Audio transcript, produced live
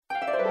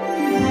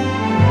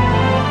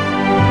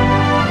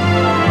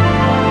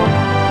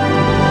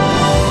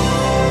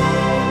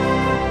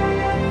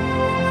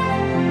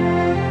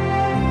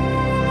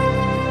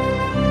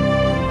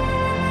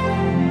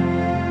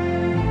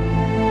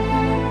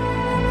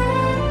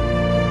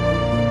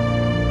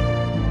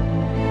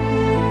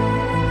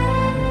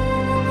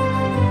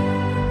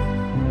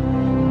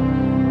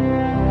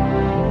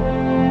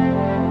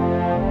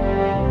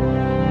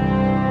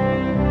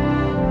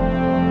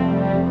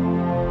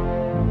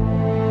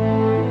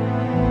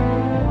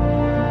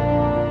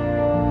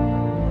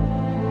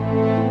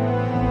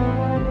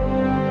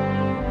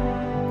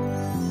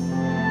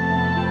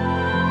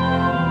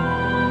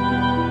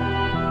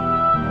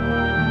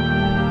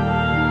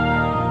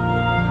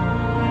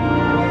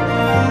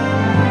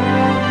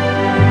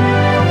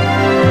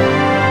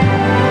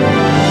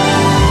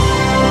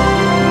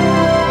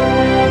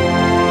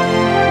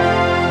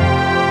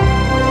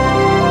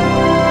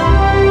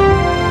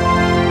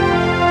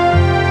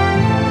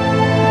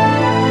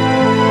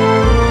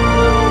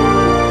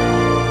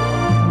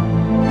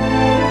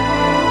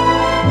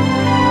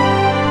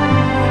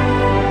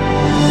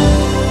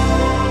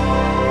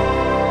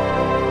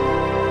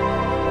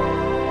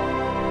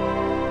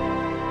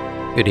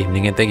Good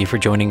evening, and thank you for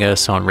joining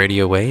us on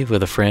Radio Wave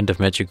with A Friend of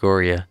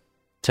Medjugorje.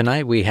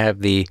 Tonight we have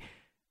the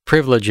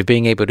privilege of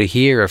being able to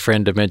hear A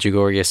Friend of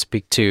Medjugorje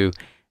speak to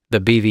the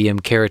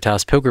BVM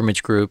Caritas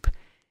Pilgrimage Group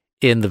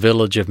in the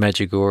village of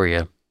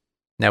Medjugorje.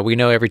 Now, we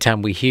know every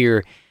time we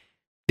hear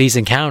these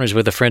encounters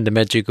with A Friend of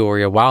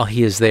Medjugorje while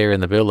he is there in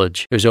the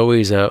village, there's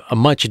always a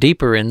much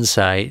deeper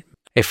insight.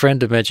 A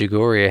Friend of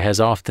Medjugorje has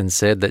often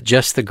said that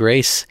just the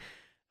grace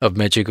of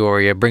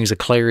Medjugorje brings a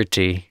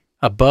clarity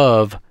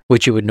above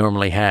which you would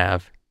normally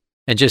have.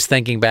 And just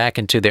thinking back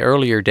into the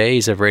earlier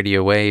days of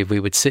Radio Wave, we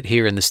would sit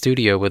here in the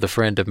studio with A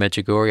Friend of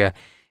Medjugorje,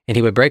 and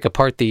he would break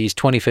apart these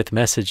 25th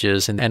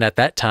messages, and at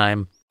that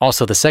time,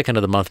 also the second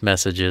of the month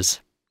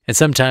messages. And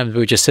sometimes we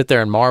would just sit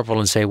there and marvel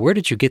and say, where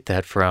did you get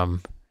that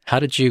from? How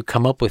did you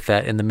come up with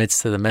that in the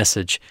midst of the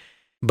message?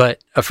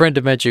 But A Friend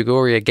of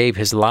Medjugorje gave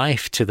his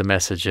life to the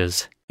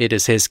messages. It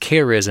is his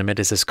charism, it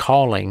is his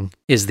calling,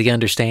 is the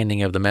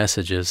understanding of the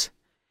messages.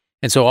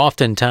 And so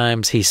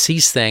oftentimes he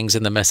sees things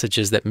in the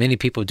messages that many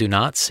people do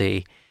not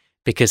see,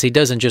 because he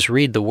doesn't just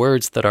read the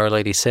words that Our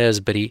Lady says,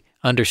 but he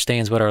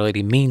understands what Our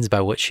Lady means by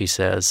what she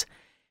says.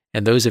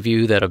 And those of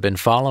you that have been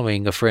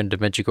following A Friend of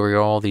Medjugorje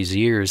all these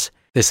years,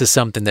 this is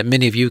something that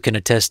many of you can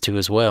attest to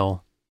as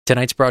well.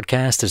 Tonight's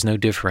broadcast is no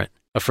different.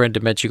 A Friend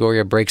of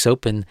Medjugorje breaks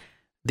open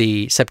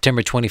the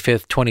September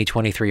 25th,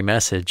 2023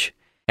 message,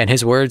 and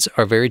his words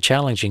are very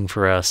challenging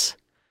for us.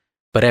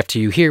 But after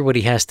you hear what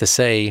he has to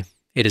say,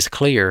 it is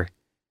clear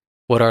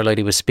what Our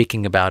Lady was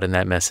speaking about in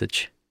that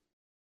message.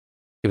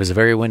 It was a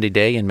very windy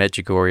day in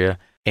Medjugorje,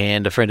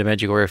 and A Friend of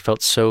Medjugorje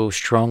felt so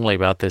strongly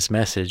about this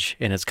message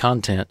and its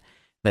content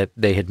that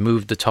they had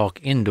moved the talk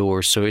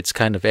indoors, so it's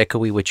kind of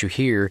echoey what you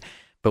hear,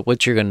 but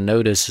what you're going to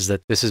notice is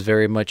that this is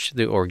very much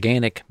the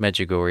organic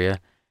Medjugorje,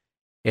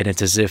 and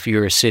it's as if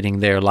you're sitting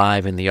there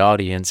live in the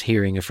audience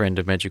hearing A Friend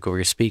of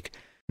Medjugorje speak.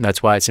 And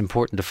that's why it's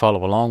important to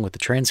follow along with the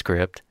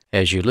transcript.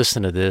 As you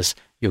listen to this,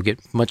 you'll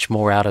get much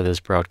more out of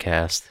this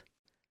broadcast.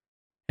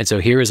 And so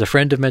here is A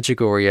Friend of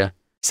Medjugorje,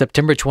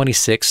 September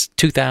 26,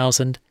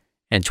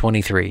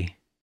 2023.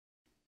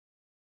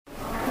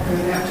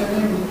 Good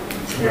afternoon.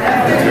 Good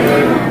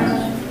afternoon.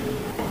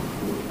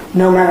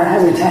 No matter how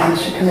many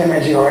times you come to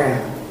Medjugorje,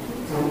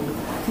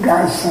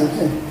 God's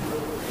something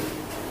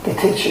to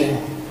teach you.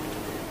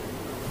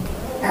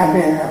 I've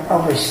been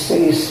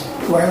overseas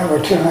well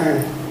over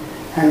 200,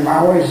 and I'm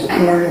always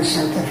learning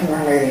something from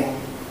Our Lady.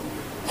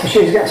 So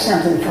she's got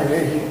something for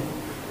you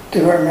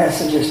through her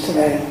messages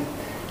today.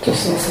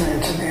 Just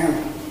listening to them.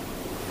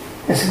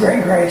 It's a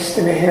great grace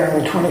to be here on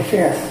the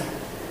 25th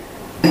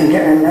and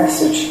get a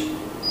message.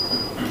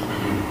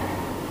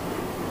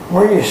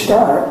 Where you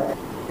start,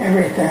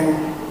 everything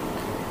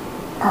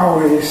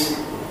always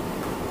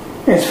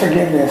is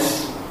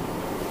forgiveness.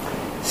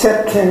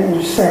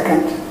 September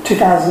 2nd,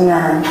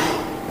 2009,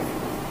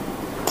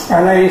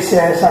 Our Lady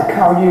says, I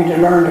call you to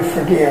learn to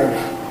forgive.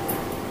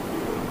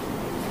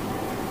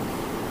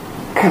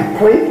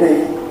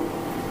 Completely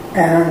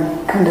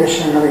and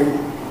unconditionally.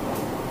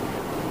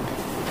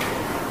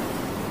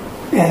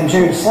 In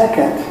June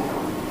 2nd,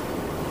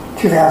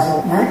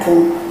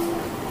 2019,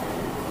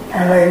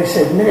 Our Lady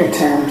said many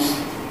times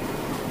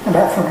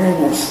about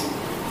forgiveness.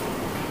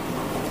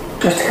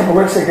 Just a couple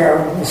weeks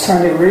ago, the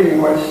Sunday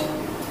reading was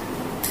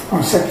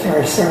on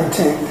September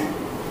 17th.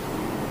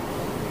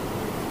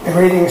 The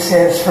reading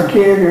says,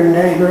 forgive your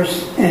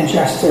neighbor's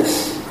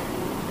injustice.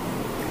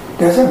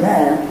 Doesn't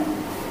matter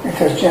if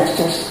there's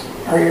justice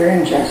or your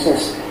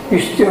injustice,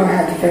 you still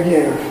have to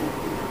forgive.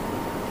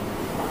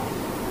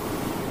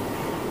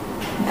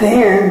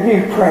 Then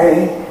you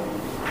pray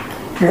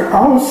your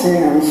own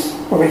sins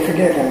will be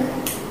forgiven.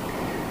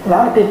 A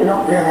lot of people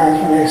don't realize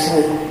when they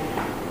say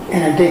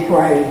in a deep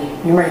way,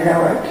 you may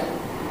know it,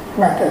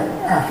 like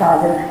Our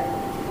Father,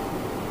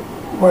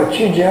 what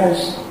you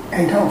judge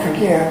and don't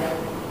forgive,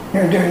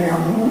 you're doing your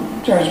own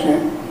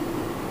judgment.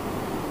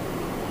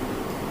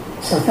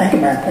 So think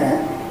about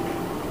that.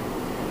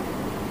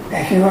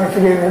 If you want to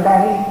forgive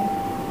everybody,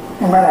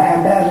 no matter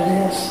how bad it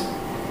is,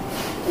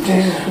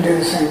 Jesus will do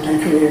the same thing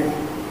for you.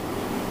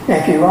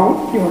 If you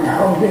won't, you want to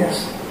hold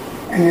this,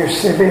 and you're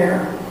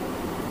severe,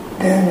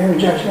 then your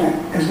judgment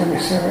is going to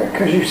be severe,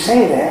 because you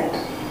say that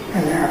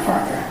in Our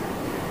Father.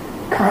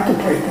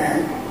 Contemplate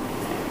that.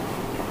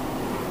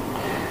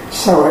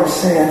 So it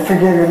said,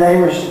 forgive your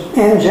neighbor's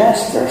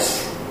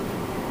injustice.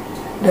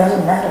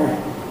 Doesn't matter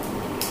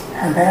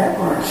how bad it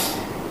was.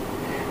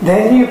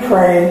 Then you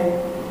pray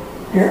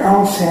your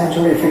own sins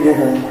will be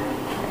forgiven.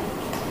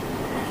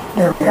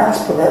 The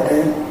gospel that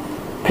day,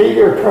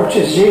 Peter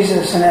approaches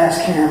Jesus and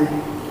asks him,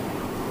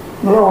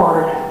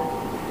 Lord,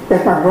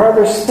 if my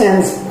brother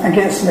sins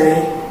against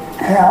me,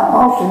 how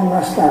often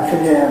must I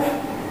forgive?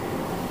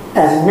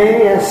 As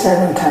many as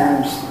 7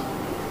 times.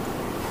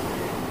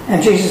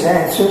 And Jesus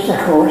answers, of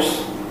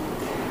course,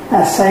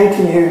 I say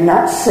to you,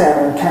 not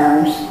 7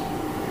 times,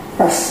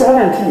 but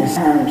 70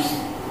 times.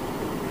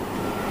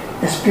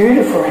 It's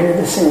beautiful here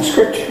to see in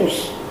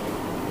Scriptures.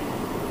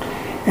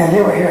 And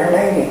then we hear Our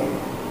Lady.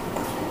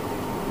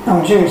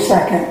 On June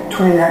 2nd,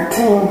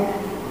 2019,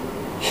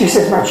 she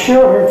says, my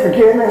children,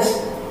 forgiveness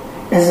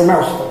is the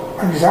most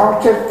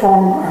exalted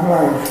form of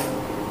love.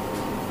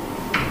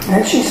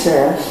 Then she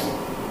says,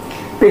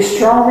 be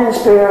strong in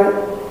spirit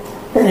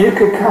that you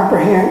could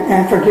comprehend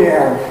and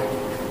forgive.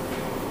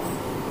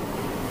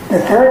 The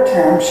third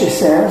time she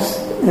says,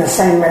 in the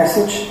same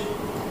message,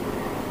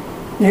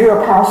 you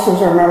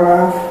apostles are my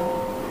love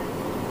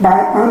by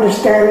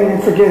understanding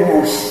and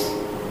forgiveness,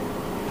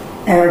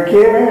 and are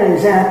giving an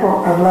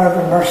example of love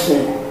and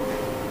mercy.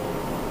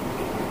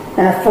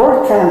 And a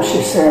fourth time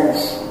she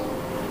says,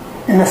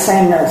 in the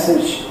same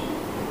message,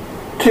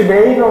 to be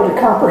able to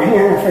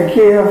comprehend and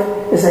forgive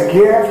is a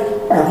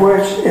gift of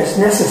which is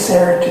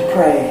necessary to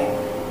pray.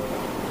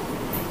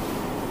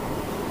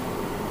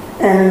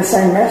 And in the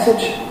same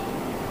message,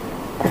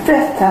 the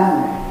fifth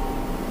time,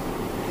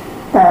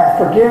 by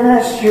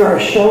forgiveness you are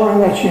showing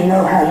that you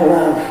know how to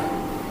love.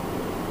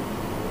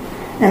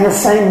 And the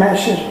same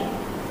message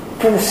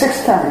for the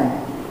sixth time,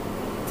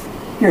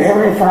 your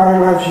Heavenly Father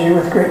loves you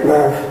with great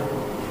love,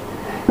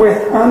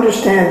 with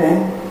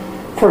understanding,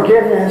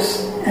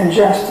 forgiveness, and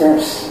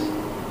justice.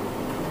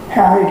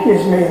 How He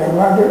gives me the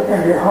mother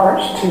of your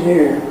hearts to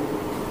you.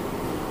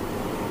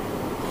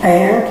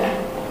 And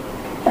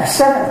a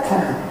seventh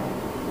time,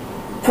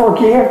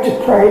 forgive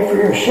to pray for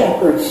your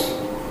shepherds,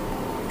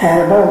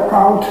 and above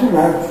all to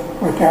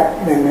love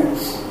without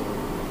limits.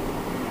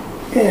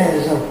 It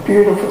is a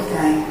beautiful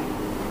thing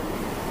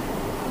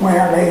when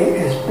Our Lady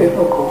is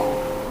biblical.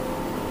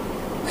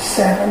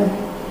 7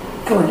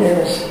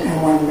 forgiveness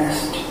in one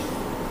message.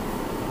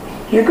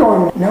 You're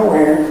going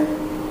nowhere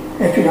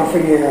if you don't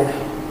forgive.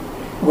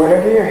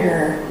 Whatever you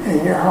hear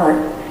in your heart,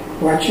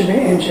 what you've been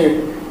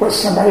injured, what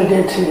somebody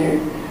did to you,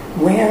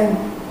 when,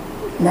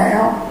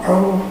 now,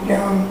 old,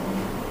 young,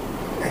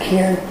 a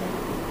kid,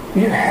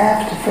 you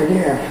have to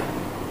forgive.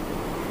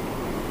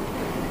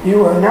 You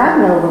will not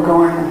know what's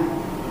going on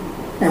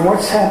and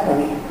what's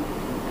happening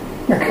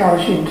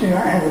because you do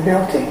not have the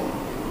ability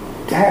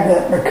to have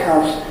that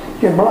because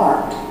you're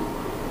blocked.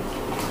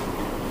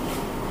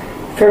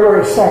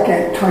 February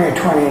 2nd,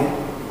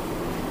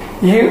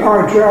 2020. You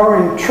are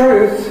drawing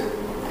truth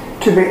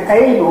to be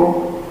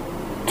able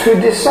to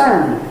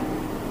discern.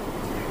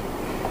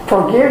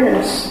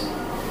 Forgiveness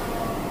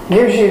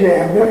gives you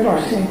the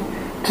ability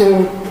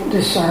to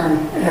discern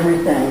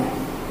everything.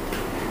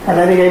 Our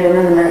Lady gave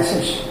another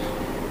message.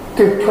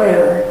 Through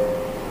prayer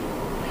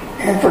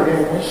and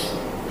forgiveness,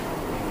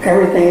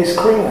 everything is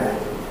clear,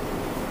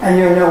 and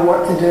you'll know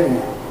what to do.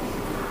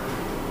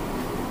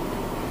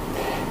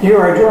 You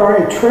are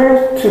drawing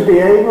truth to be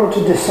able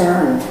to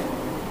discern.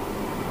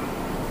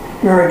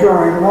 You are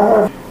drawing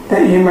love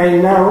that you may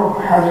know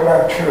how to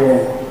love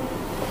truly.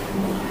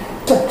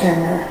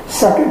 September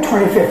 2nd,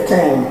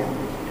 2015.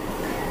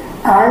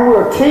 I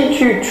will teach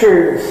you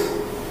truth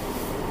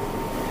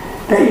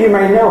that you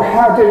may know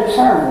how to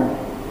discern.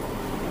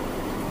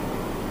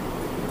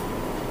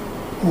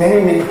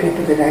 Many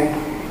people today,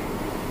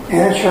 in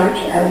the church,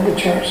 out of the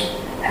church,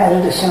 how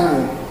to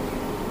discern.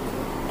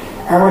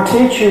 I will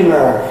teach you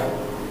love,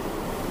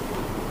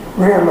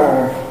 real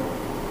love,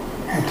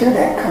 and through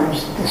that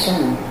comes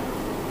discernment.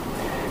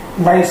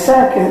 May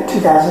 2nd,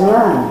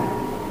 2009.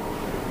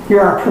 You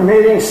are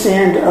permitting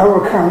sin to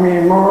overcome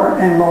you more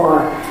and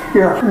more.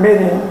 You are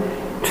permitting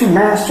to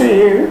master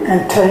you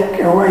and take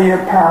away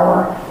your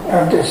power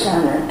of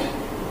discernment.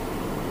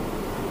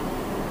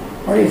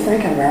 What are you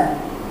thinking about?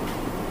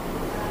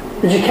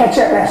 Did you catch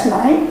that last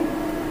night?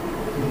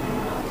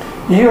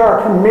 You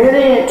are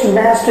permitting it to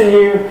master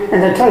you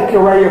and to take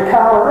away your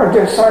power of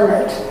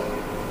discernment.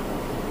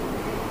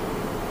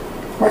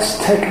 Let's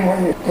take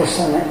away your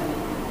discernment.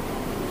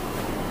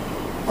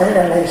 What did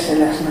Our Lady say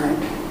last night?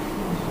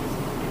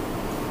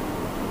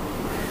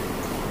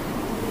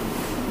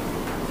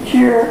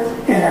 You're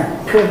in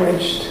a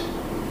privileged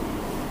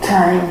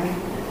time.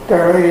 The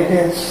Our Lady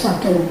did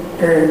something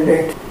very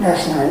big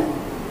last night.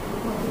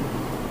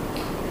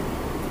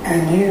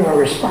 And you are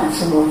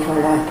responsible for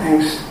a lot of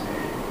things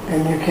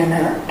that you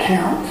cannot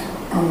count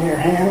on your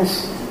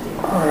hands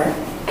or a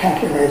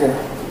calculator.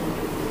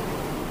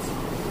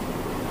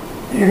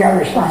 You got a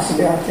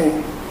responsibility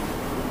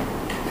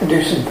to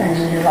do some things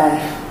in your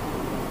life.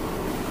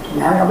 It's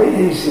not going to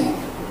be easy.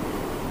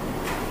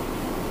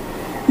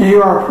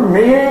 You are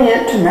permitting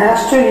it to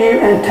master you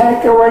and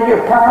take away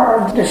your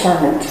power of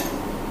discernment.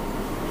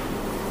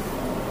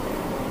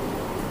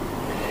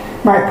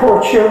 My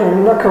poor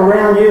children, look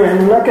around you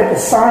and look at the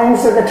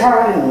signs of the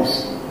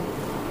times.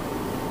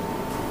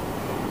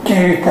 Do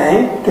you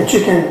think that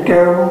you can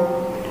go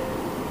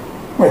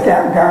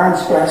without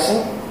God's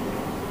blessing?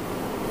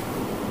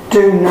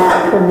 Do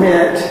not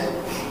permit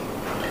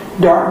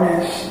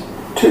darkness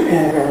to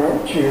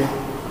envelop you.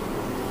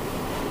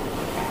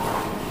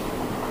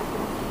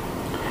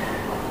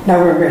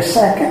 November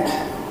 2nd,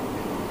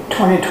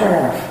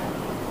 2012.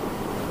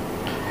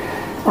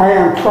 I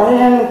am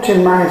praying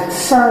to my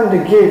Son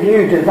to give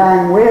you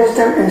divine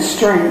wisdom and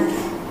strength.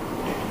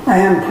 I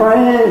am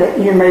praying that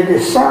you may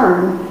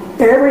discern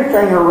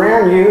everything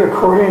around you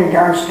according to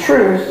God's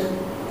truth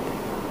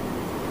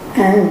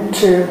and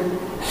to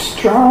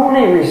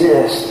strongly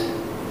resist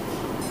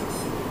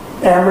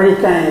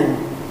everything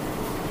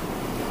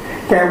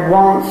that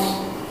wants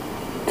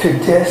to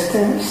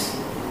distance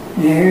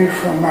you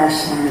from my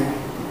Son.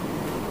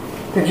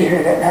 Did you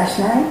hear that last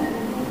night?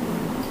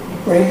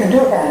 What are you going to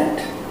do about it?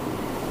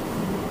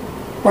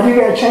 What are you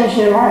going to change in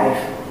your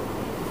life?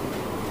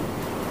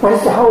 What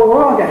is the whole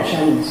world going to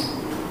change?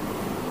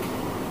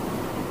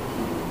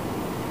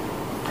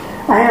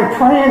 I am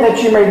praying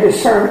that you may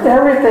discern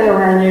everything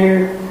around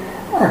you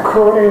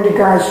according to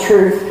God's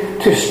truth,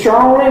 to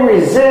strongly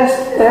resist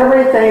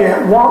everything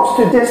that wants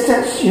to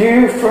distance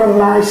you from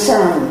my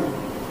Son.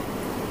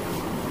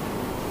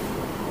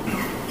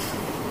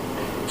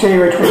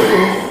 January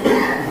 25th,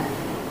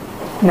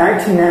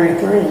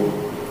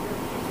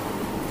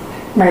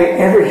 1993. May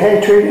every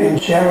hatred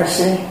and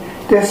jealousy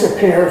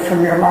disappear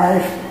from your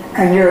life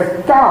and your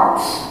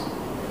thoughts.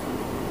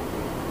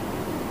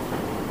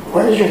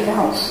 What is your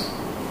thoughts?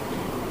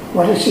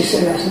 What did she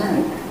say last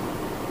night?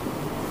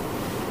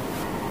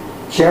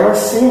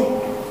 Jealousy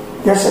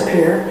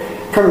disappear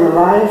from the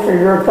life of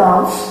your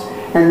thoughts,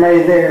 and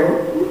may there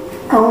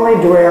only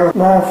dwell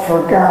love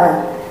for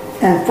God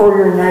and for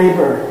your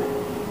neighbor.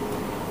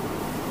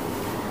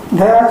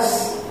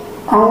 Thus,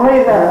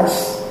 only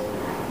thus,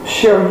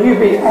 shall you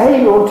be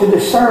able to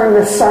discern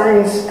the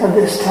signs of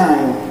this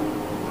time.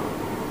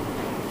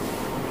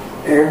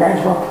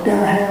 Everybody's walking down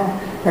the aisle,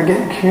 they're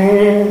getting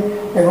communion,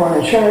 they're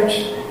going to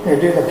church, they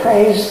do the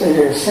praise, they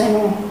do the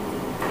singing,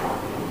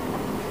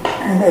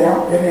 and they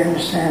don't really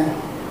understand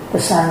the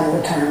signs of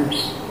the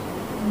times.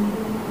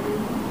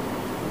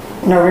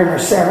 November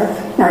 7th,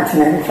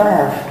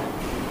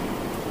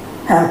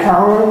 1985. I'm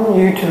calling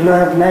you to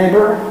love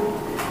neighbor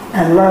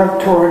and love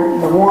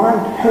toward the one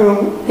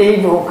whom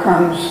evil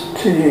comes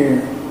to you.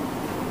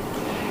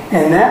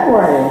 In that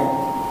way,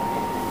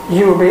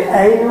 you will be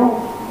able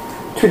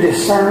to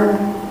discern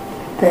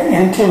the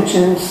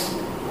intentions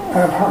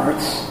of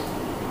hearts.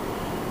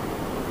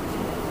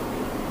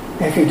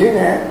 If you do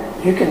that,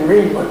 you can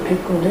read what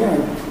people are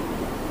doing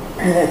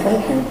and they're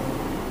thinking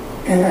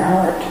in their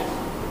heart.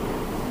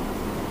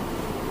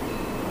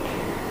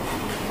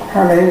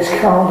 Our Lady's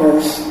called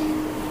us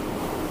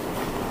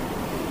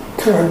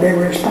to a big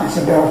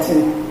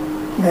responsibility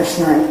this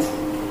night.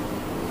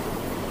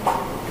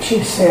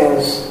 She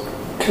says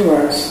to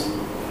us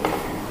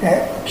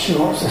that she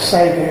wants to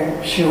save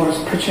you, she wants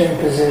to put you in a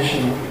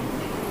position.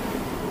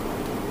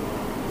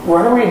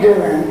 What are we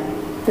doing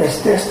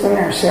that's distancing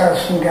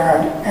ourselves from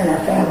God and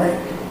our family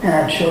and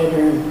our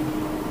children?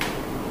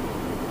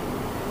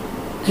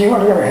 Do you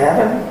want to go to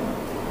heaven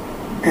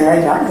and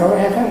they not go to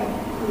heaven?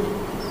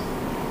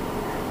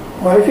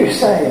 What if you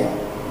say,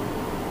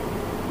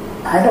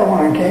 I don't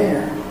want to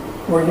care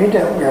where you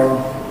don't go?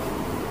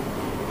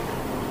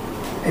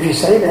 If you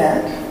say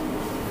that,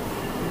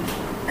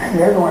 and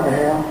they're going to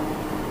hell,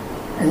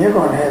 and you're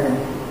going to heaven.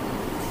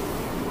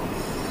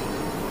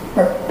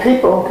 But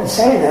people can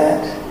say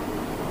that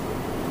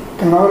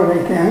to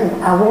motivate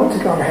them. I want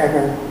to go to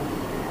heaven,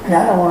 and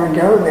I don't want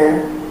to go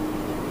there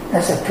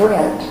as a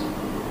threat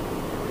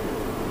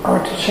or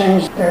to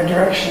change their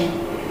direction.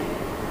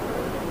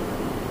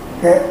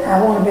 That I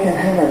want to be in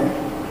heaven.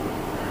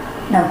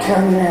 Now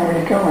tell me now where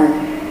you're going.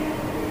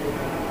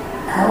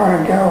 I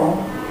want to go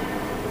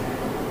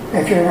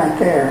if you're not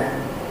there.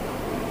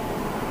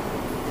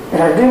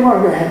 But I do want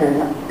to go to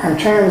heaven. I'm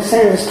trying to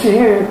say this to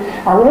you.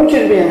 I want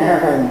you to be in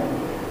heaven.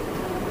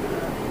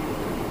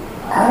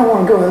 I don't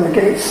want to go in the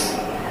gates.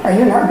 Are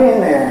you not being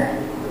there?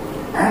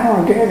 I don't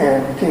want to go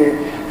there with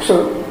you.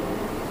 So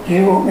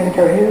you want me to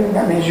go here?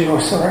 That means you go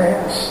somewhere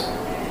else.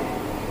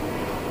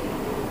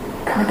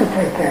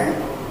 Contemplate that.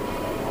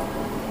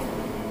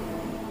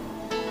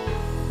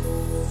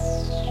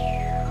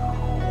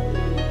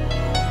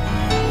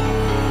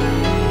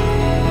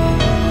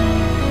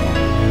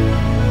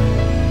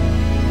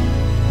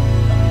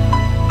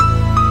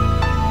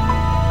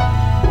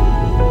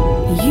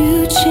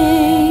 You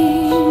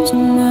changed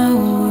my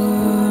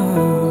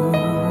world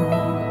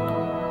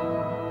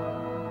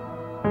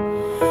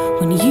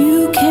when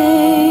you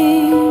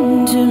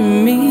came to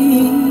me.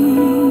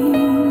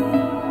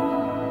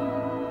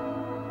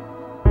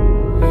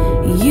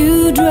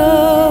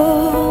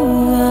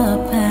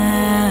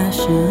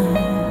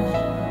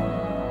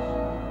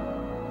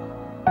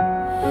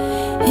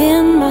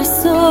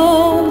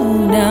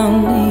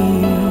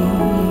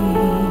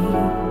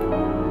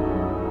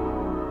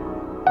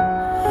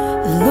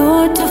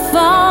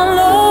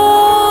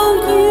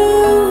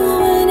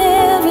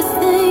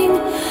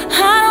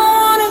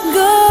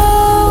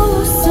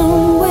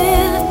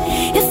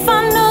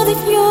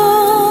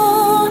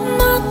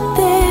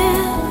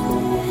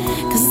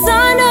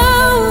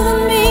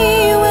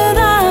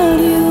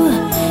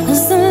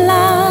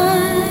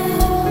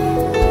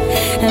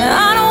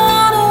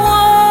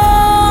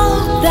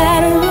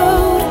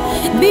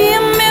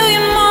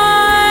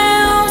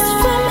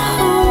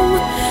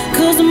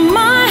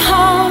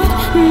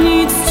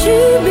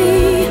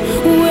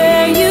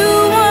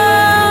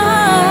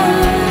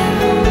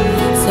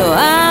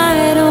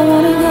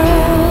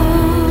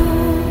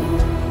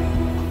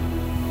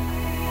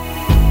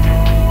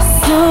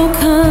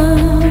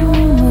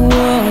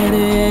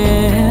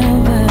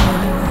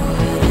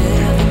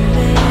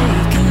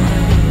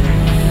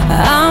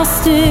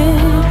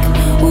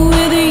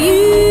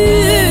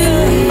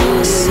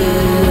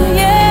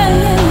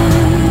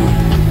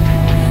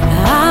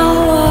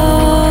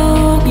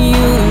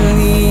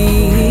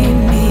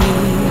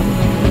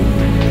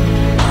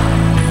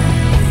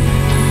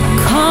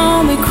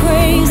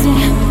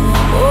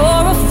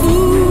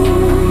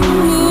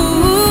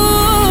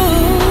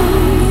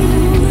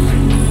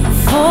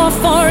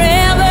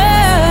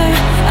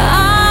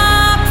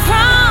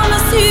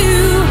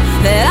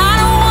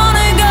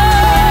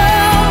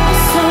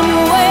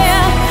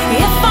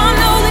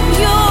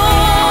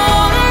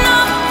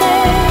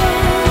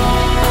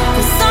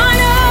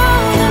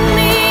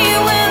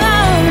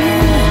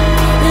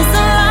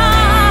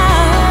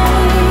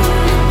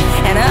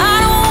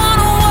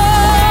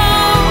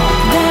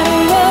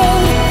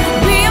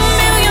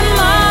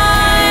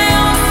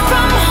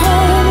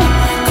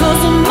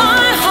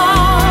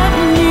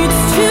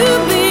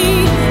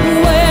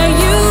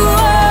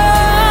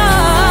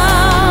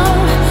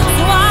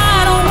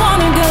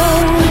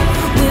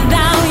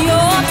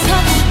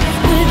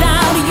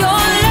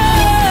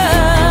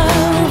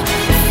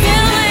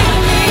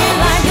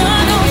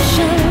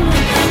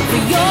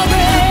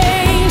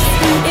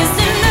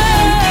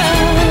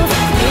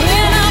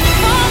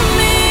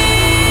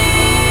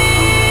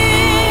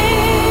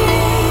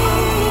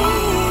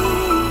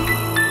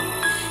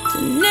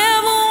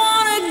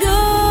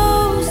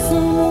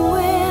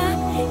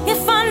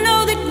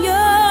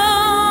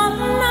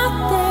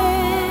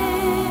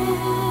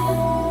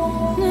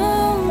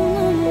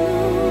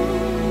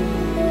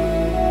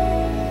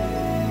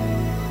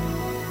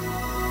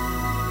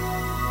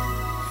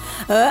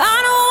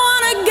 I don't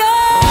wanna go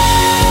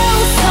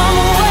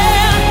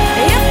somewhere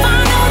if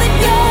I know that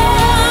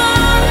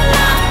you're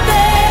not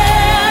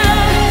there.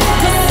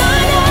 'Cause I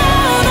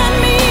know that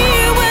me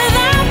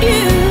without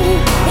you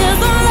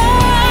is a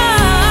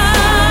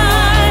lie.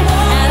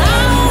 And I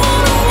don't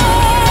wanna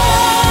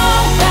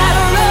walk that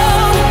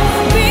road,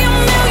 be a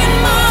million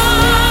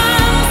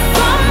miles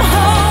from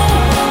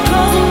home.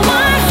 'Cause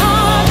my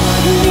heart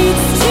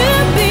needs to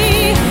be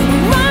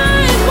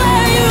right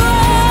where you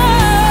are.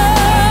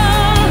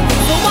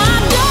 So I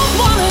don't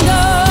wanna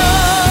go,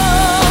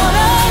 no,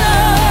 no.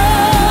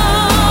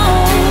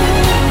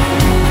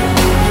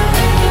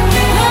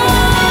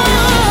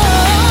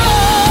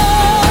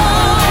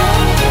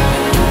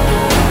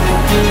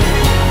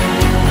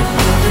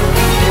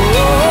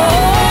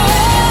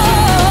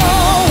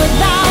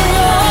 Without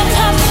your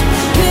touch,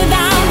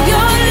 without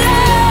your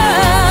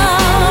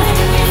love,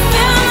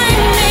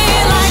 filling me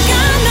like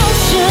an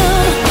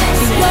ocean,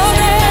 your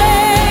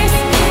grace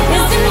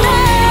is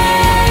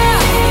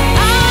enough.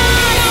 I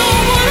don't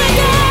wanna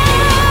go.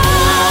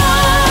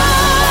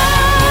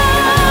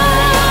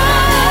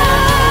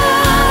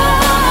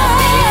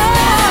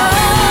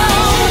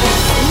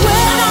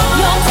 Without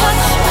your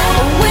touch,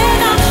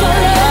 without your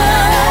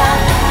love,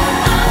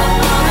 I don't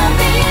wanna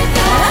be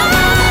there. I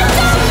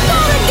don't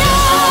wanna go.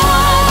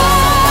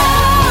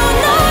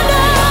 No,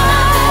 no.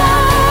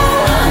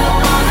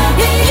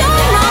 If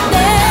you're not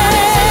there,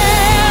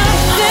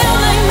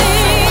 filling me,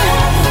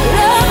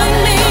 loving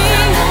me,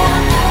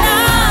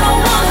 I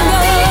don't wanna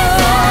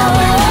go.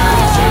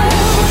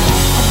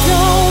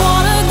 Don't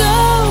wanna go.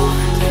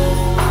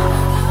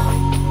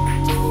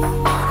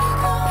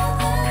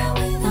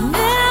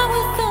 There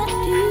without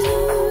you.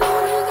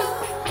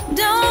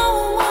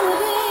 Don't wanna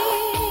be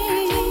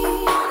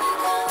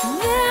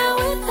there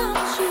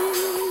without you.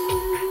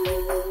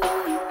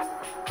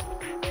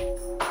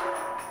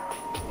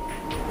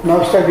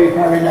 Most of you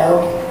probably know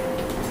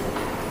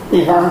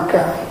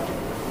Ivanka.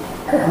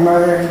 Her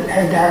mother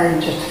had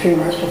died just a few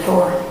months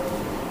before,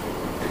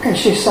 and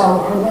she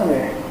saw her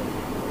mother.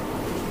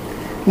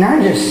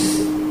 Not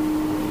just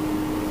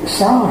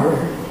saw her,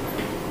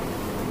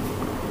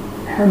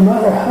 her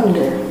mother hugged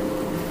her.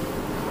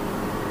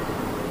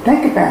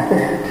 Think about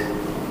that.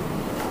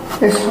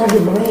 It's hard to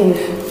believe,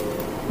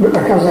 but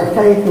because of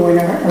faith in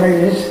our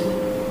ages,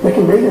 we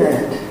can believe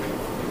that.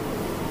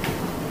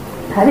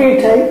 How do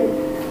you take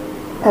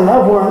a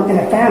loved one in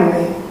a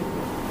family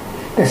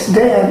that's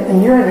dead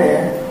and you're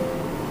there,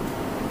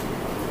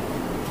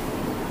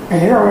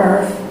 and you're on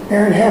earth,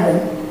 they're in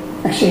heaven,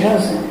 and she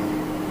hugs them?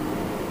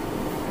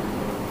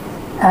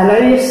 Our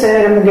Lady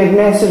said, I'm going to give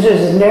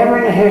messages never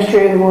in the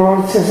history of the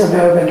world since the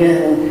very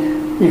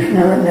beginning. You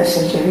know that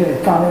message if you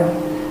have followed.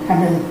 I've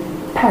been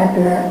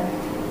piping up.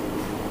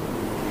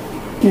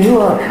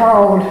 You are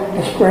called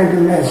to spread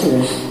the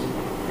message.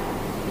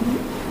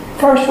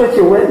 First with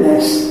your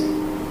witness.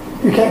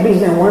 You can't be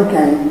doing one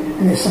thing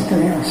and do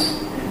something else.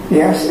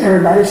 Yes,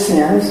 everybody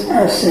sins,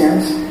 us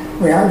sins,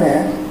 we are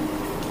that.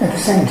 At the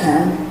same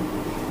time,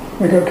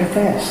 we go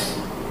confess.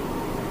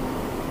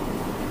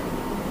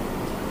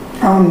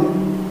 On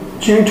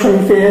June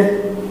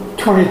 25th,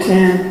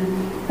 2010,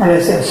 when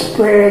it said,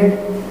 spread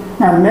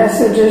my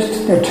messages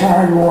to the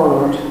tired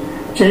world.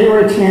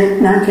 January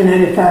 10th,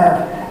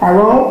 1985, I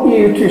want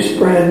you to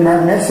spread my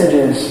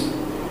messages.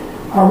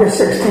 August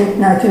 16th,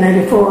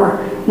 1984,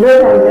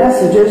 live our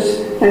messages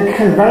and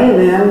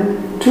convey them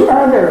to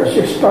others.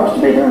 You're supposed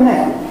to be doing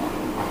that.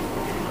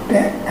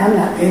 But I'm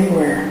not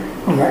anywhere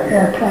on my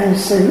airplane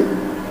seat,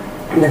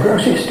 in the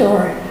grocery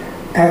store,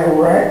 at a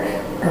wreck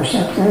or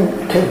something,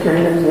 2 or 3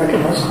 minutes look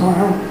at what's going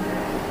on,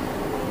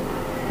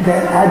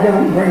 that I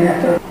don't bring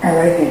up a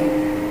lady.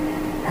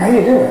 How do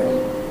you do it?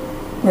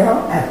 Well,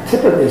 I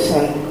typically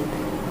say,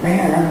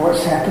 man, I know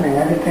what's happening,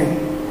 everything.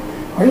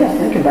 What do you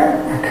think about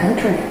our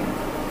country?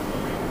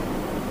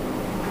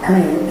 I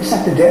mean, it's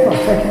like the devil's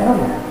taking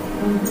over.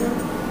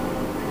 Mm-hmm.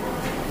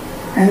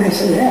 And they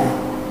say, yeah.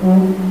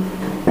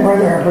 Mm-hmm.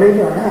 Whether I believe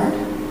it or not,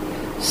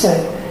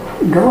 say,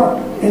 go up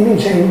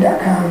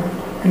NBJ.com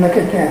and look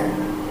at that.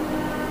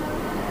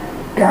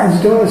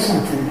 God's doing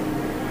something.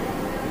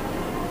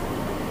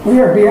 We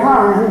are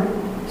beyond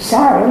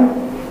silent.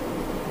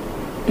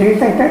 Do you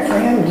think that,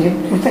 friend? Do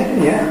you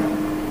think, yeah.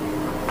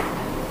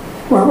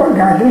 Well, what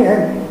God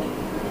did,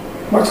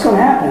 what's going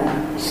to happen?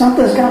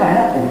 Something's got to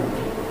happen.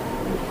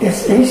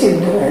 It's easy to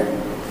do it.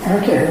 I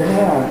don't care who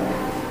they are.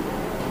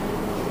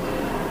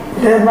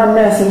 Live my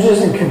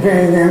messages and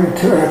convey them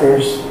to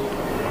others.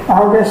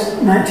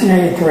 August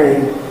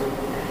 1983.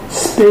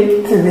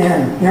 Speak to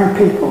them, young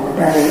people,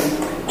 about it.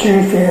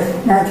 June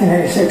 5th,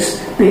 1986.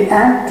 Be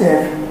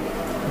active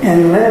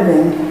in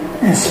living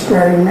and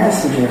spreading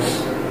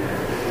messages.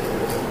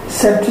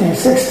 September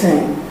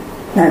 16th,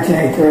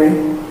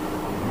 1983.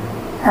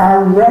 I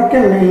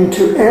recommend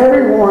to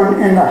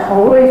everyone in the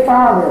Holy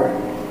Father.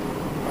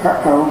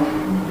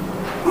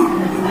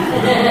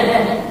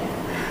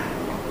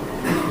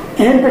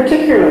 In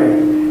particular,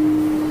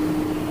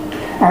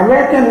 I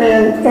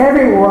recommend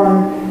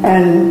everyone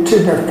and to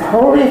the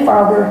Holy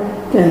Father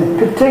and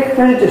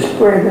particularly to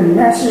spread the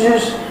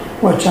messages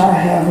which I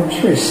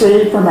have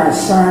received from my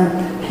son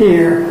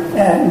here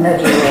at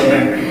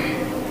Medjugorje.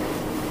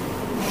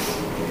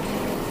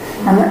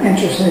 I'm not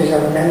interested in these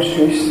other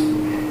ministries.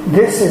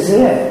 This is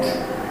it.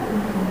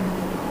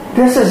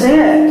 This is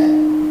it.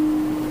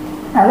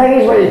 Our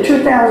Lady's waited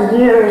 2,000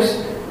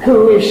 years.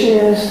 Who she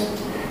is?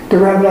 The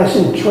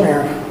Revelation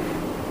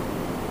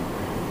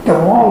 12. The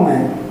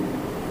woman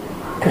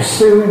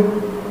pursued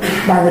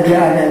by the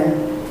dragon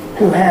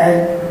who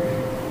had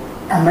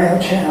a male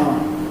child.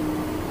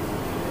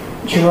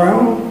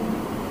 Jerome,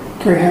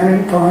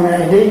 300, 400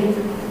 AD.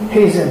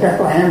 He's in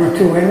Bethlehem with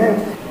 2 women.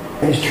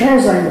 He's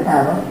translating the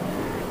Bible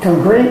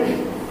from Greek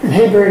and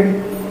Hebrew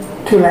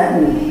to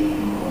Latin.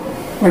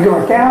 We go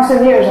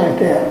 1,000 years like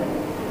that.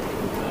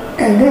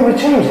 And then we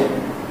change it.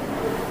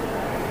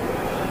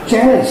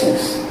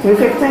 Genesis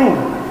 3:15.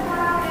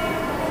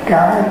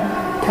 God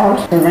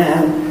talks to the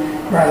man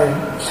by the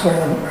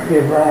sweat of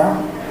your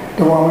brow.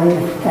 The woman,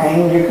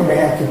 fame, you're going to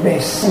have to be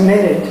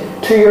submitted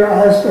to your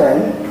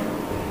husband.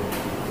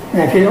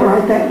 And if you don't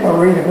like that, go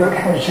read the book,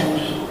 How to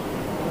Change.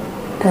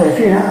 Because if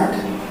you're not,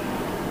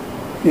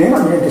 you're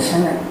not going to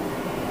discern it.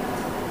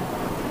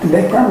 The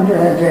big problem for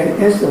that day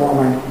is the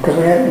woman, because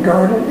we had the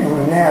garden, and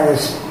we now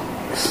this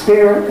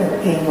spirit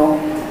of evil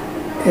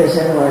is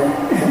everywhere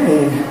in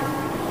Eve.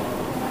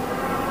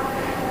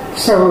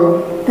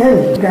 So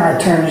then God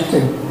turns to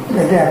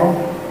the devil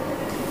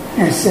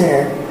and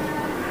said,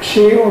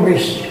 she will be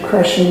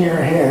crushing your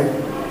head,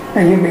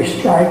 and you'll be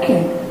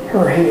striking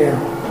her heel.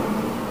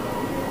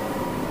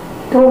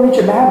 Go read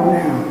your Bible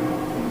now.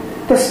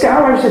 The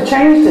scholars have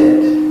changed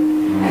it.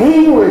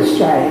 He would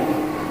strike.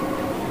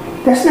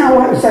 That's not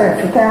what was there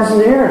for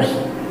 1,000 years.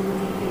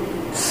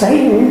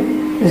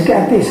 Satan has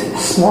got these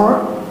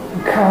smart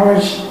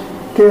college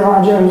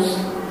theologians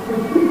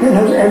that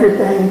knows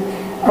everything.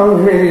 Oh,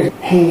 really,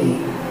 he,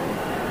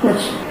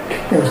 which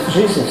goes to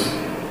Jesus.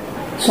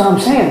 So I'm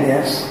saying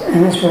this,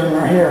 in this room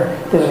right here,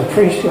 there's a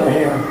priest right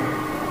here.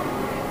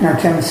 And I'm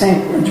telling the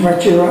same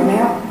what you right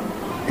now.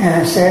 And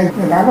I said,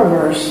 the Bible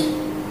verse,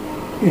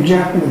 you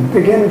jump in the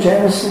beginning of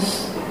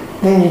Genesis,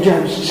 then you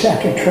jump to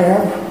chapter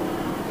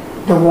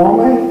 12. The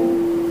woman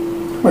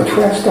with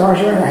 12 stars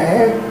in her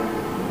head.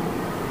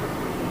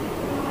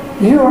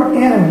 You are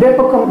in a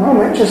biblical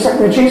moment, just like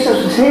when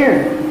Jesus was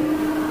here.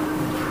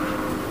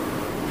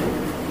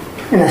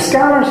 And the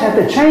scholars have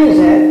to change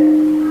that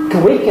to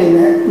weaken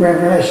that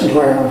Revelation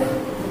 12.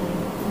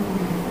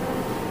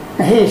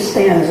 And he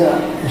stands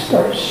up and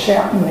starts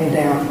shouting me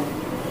down.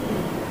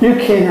 You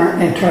cannot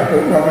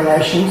interpret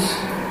Revelations.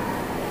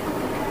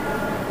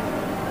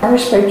 I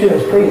respect you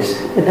as priests,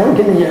 but don't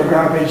give me your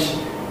garbage.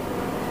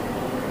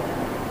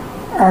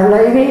 Our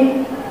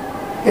Lady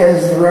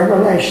is the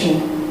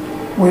revelation.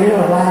 We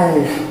are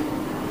alive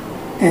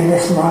in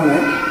this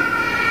moment,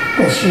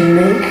 this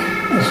unique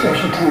and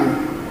special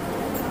time.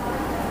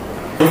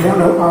 We don't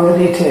know all the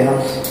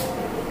details,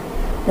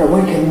 but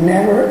we can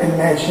never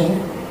imagine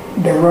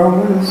the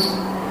Romans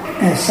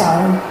and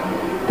Sodom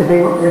to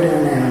be what we're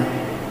doing now.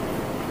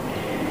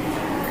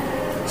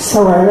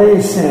 So Our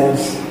Lady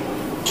says,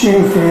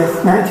 June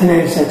 5th,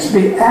 1986,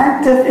 be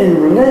active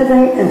in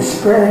living and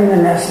spreading the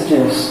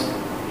messages.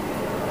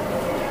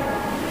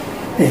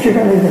 If you're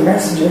going to leave the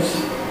messages,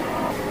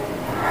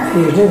 how do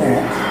you do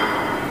that?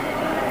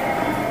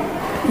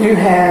 You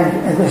have,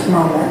 at this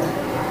moment,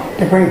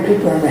 to bring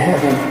people into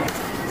heaven.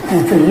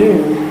 And for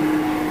you,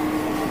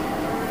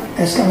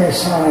 it's going to be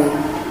sorry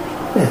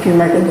if you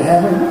make it to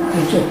heaven,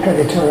 it's just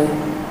purgatory.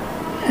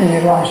 And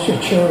you lost your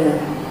children,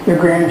 your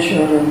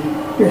grandchildren,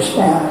 your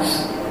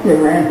spouse, your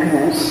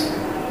grandparents.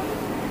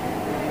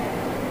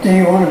 Do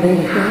you want to be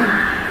together?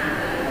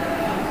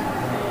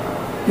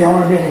 Do you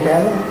want to be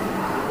together?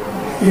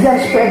 You got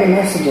to spread the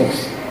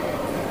messages.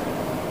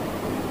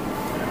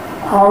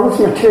 All this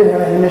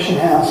material in the mission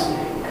house,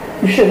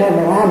 you should have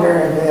a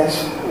library of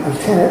this, of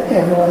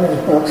every one of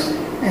these books,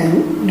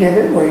 and give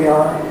it where you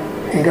are,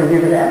 and go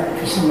give it out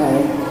for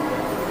somebody.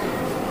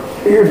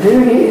 Your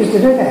duty is to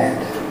do that.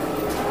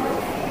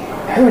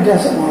 Who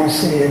doesn't want to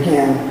see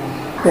again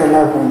their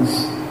loved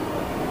ones?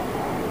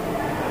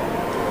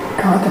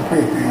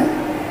 Contemplate that.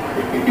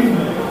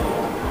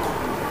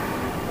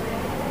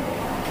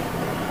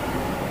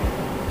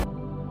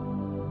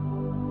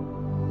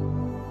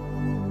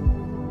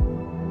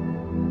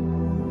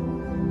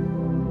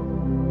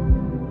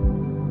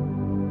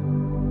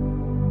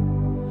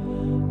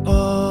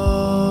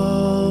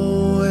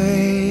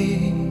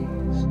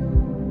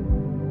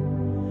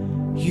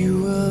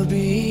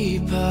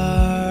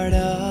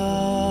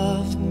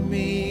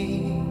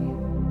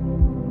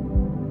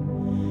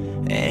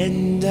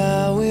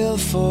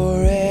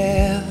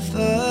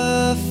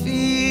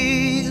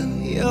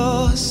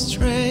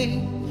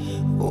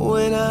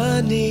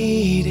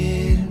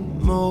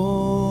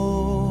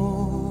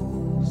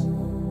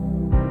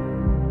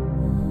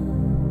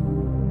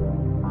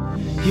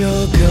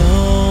 You're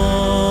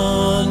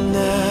gone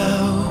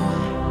now,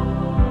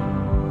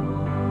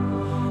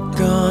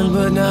 gone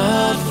but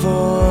not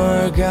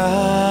forgotten.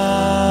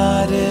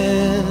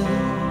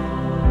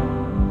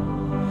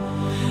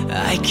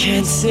 I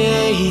can't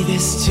say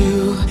this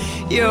to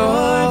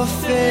your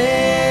face,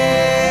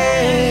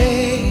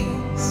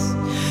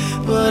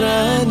 but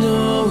I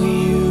know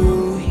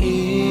you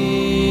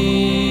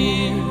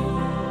hear.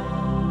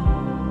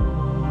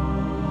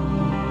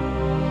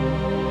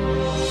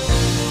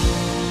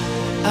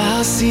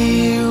 I'll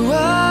see you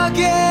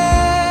again.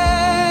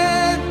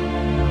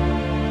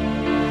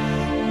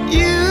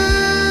 You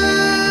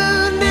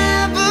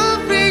never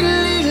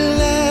really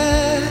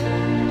left.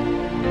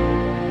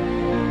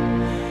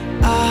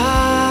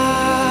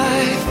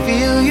 I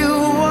feel you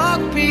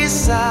walk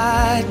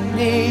beside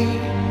me.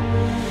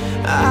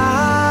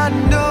 I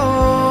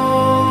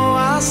know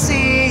I'll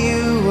see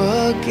you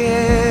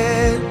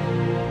again.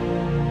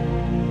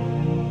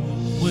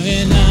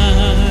 When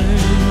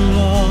I'm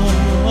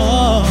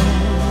lost,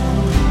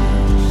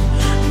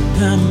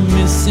 I'm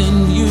missing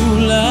you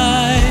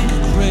like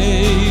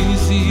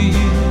crazy.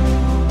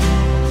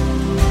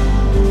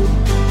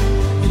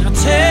 And I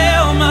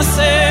tell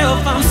myself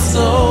I'm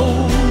so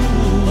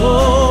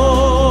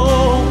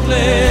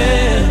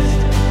blessed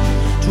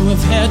to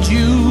have had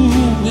you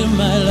in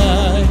my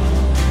life.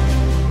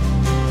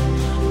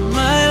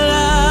 My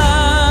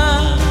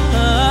life.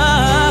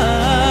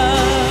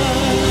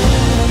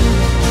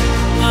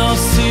 I'll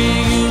see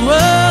you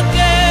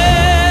again.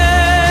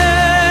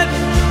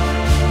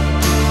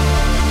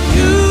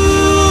 You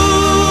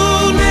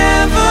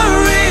never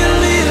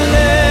really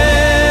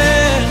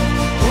left.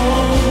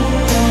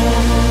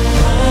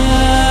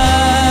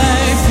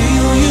 I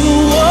feel you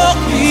walk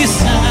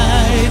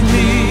beside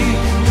me.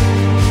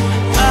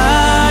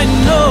 I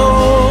know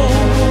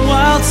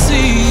I'll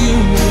see you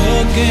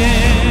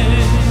again.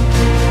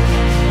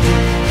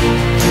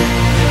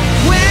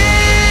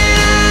 When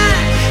I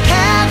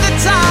had the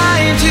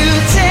time to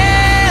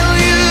tell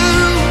you,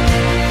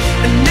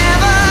 I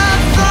never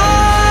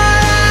thought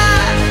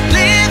I'd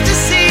live to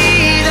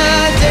see the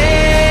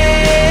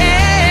day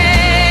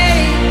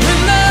When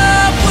the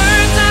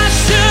words I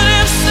should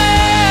have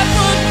said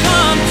would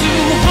come to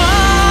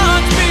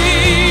haunt me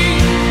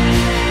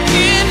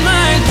in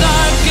my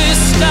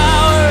darkest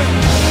hour.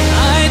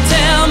 I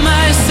tell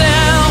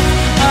myself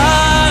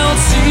I'll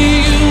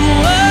see you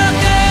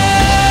again.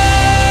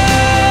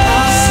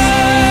 I'll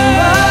see you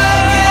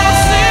again. I'll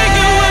see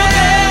you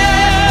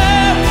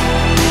again.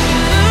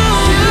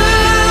 You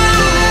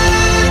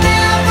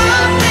never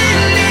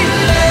really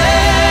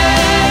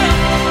left.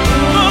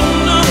 No,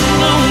 no,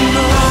 no,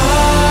 no.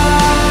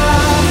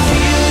 I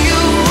feel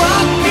you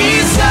walk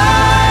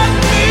beside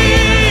me.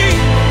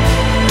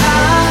 I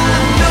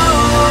know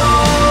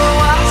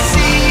I'll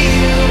see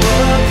you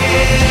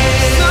again.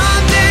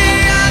 Someday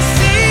I'll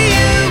see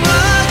you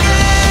again.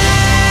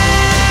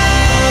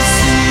 I'll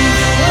see you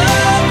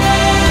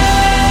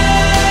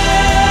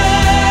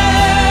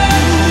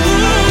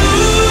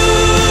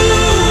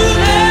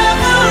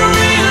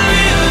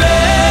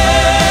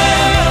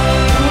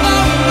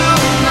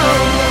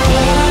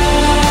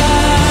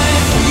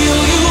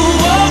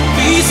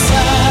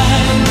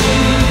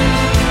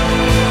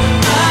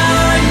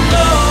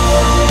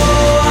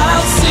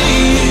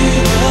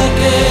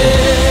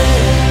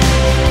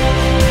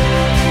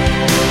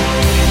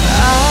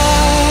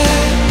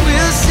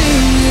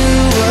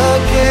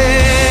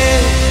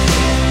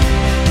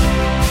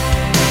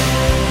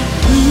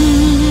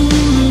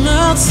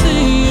I'll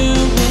see you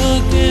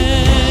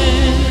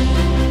again.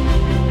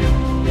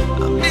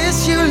 I miss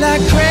you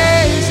like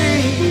crazy.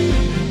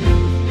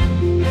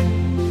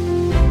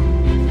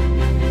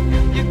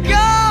 You're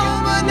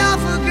gone, but not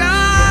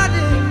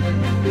forgotten.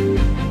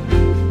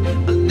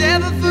 I'll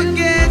never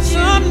forget you.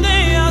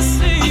 Someday I'll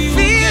see I you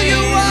feel you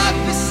again. walk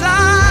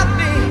beside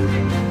me.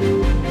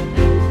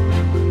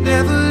 I'll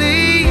never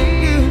leave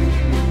you.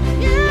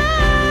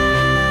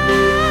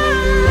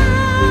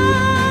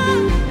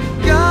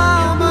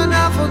 Gone, but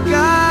not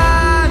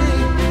forgotten.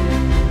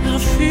 I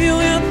feel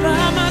you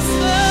by my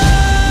side.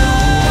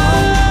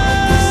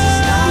 This is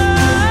not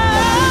goodbye.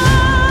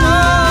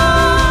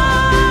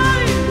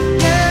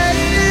 Yeah,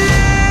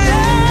 yeah.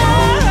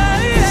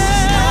 This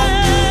is not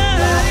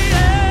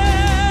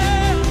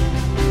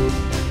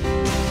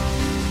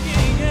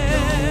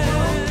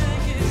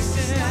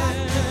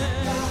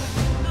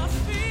I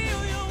feel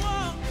you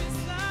walk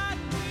beside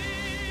me.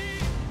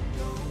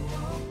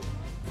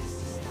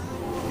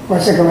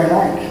 What's it going to be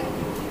like?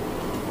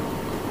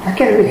 How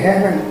can it be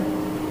heaven?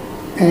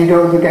 And you go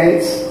to the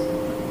gates,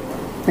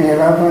 and your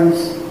loved ones,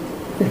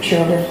 your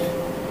children,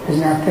 is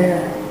not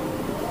there.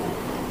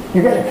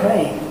 You got to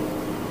pray.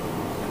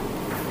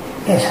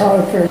 It's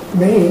hard for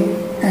me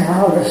and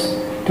all of us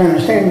to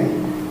understand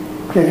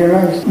that your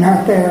love is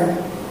not there.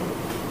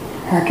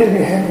 How can it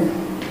be heaven?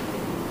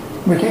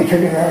 We can't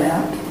figure that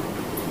out.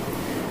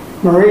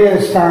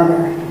 Maria's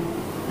father,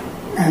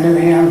 I knew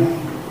him,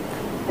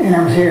 and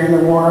I was here in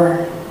the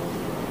war,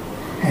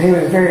 and he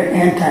was very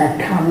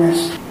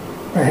anti-communist,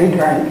 but he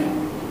drank.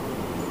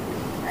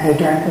 He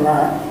drank a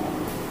lot.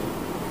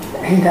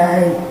 He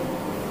died.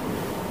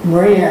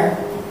 Maria,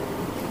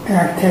 and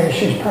I can tell you,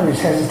 she was probably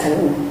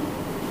hesitating.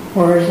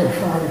 Where is her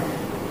father?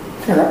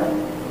 Philip.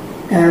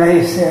 And the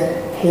lady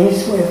said,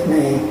 He's with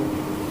me.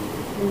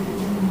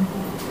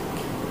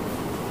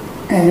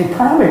 And he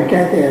probably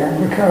got there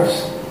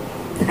because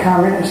the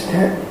communists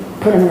had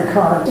put him in the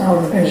car, all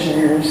the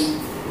visionaries.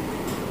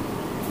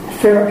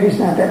 Philip, he's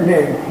not that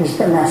big. He's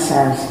about my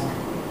size.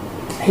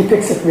 He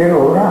picks up a big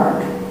old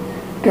rock,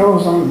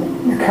 goes on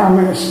the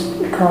communist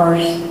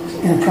cars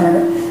in front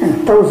of it,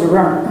 and throws the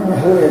rock on the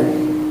hood.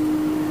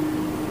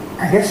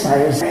 I guess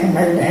he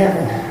made it to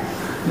heaven.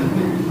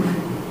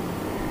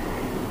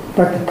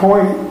 But the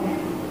point,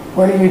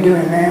 what are you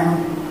doing now?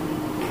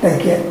 They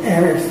get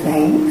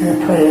everything in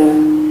a prayer.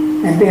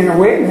 And being a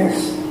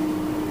witness,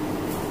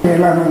 you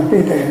let them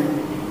be there.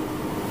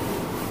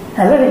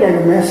 Our lady gave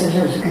a message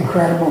that was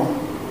incredible.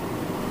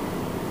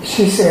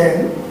 She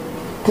said,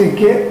 to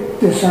get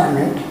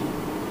discernment,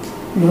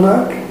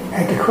 look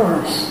at the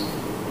cross.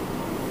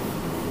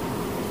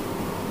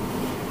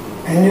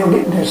 And you'll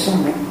get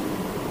discernment.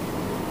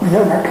 We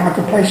know about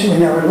contemplation, we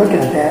know we're looking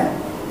at that.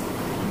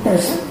 But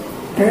it's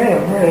very,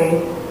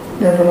 very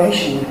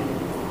revelation.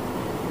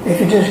 If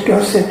you just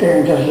go sit there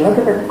and just look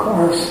at the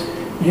cross,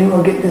 you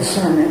will get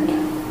discernment.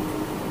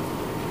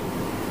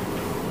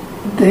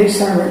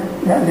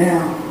 Discernment right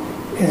now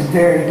is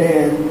very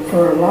dead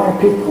for a lot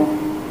of people.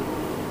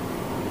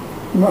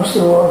 Most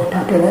of the world's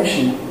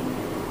population.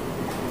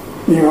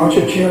 You want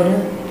your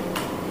children,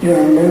 you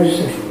want to lose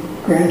your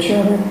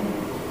grandchildren,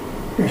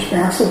 your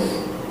spouses.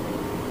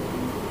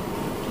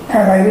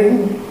 Our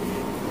lady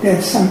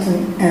did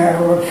something in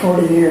over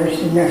 40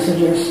 years of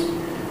messages.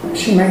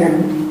 She made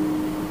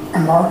a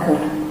marker,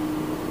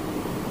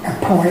 a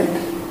point,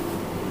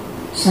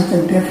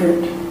 something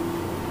different.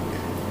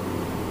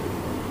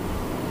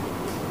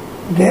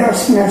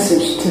 This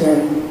message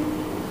today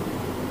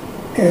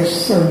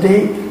is so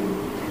deep,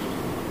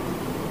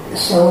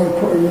 it's so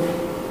important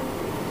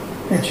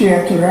that you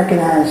have to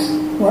recognize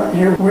what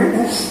your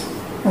witness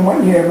and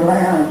what you have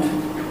allowed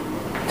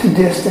to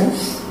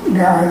distance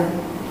God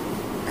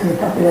and the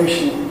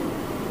population.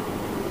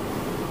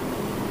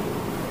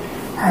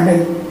 I've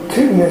been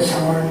tooting this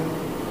horn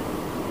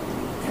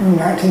from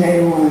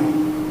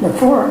 1981,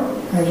 before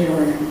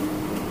Medjugorje.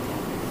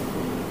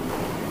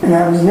 And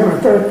I was never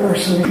the third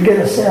person to get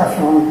a cell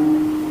phone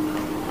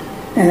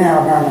in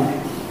Alabama.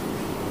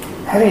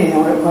 I didn't even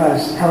know what it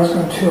was. I was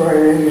going to tour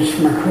areas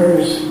for my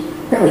cruise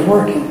that was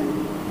working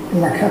in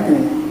my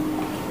company.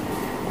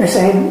 They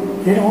say,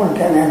 you don't want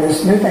that now,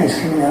 this new thing's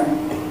coming up.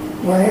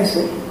 What is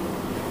it?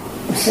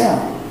 A cell.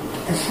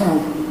 It's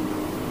phone.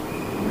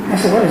 I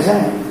said, what is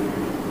that?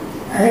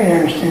 I didn't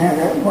understand how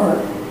that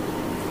worked.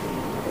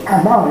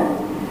 I bought it.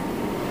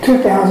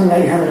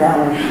 $2,800.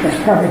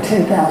 That's probably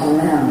 $10,000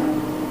 now.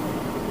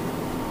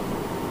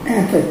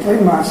 And for 3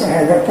 months I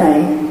had that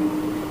thing.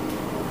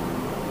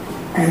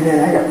 And then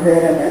I got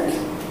rid of it.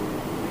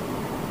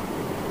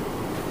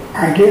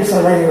 I guess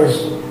a lady was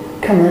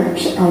coming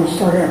on the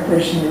story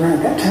operation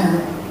around that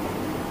time.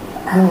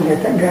 I'm going to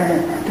get that guy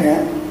about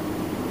that.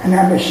 And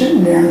I've been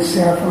shooting down the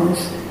cell phones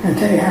and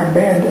tell you how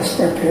bad this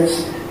stuff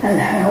is and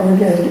how we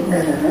got to get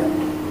rid of it.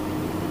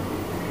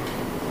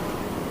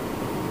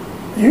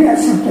 You got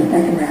something to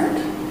think about.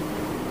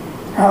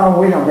 Oh,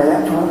 we don't go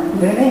that far.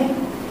 Really?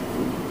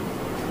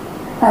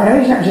 Our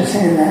lady's not just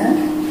saying that.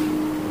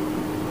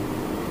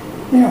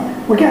 You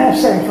know, we gotta have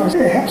saving folks.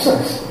 It helps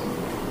us.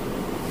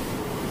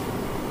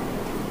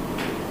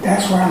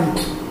 That's why I'm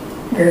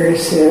very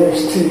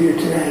serious to you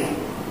today.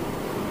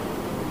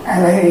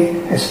 Our lady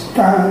has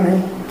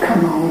finally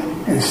come on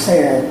and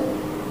said,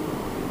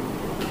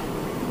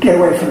 get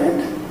away from it.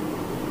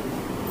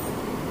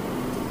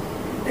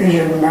 Is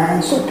your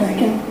mind still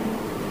thinking?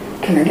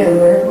 Can I get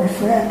away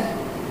from that?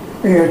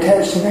 Are you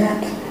attached to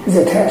that? Is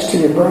it attached to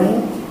your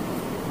brain?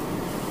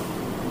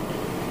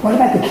 What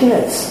about the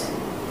kids?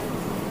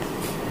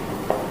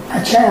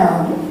 A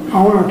child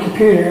on a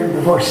computer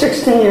before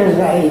 16 years of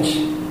age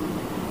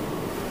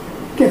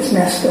gets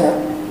messed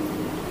up.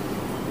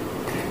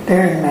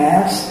 They're in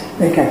mass.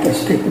 They got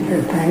those stupid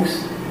little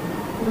things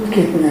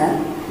keeping that.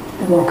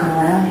 They're walking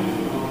around.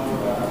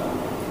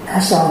 I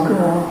saw a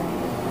girl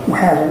who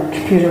had a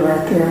computer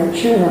right there.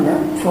 She was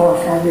about 4 or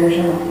 5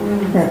 years old.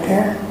 Right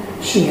there.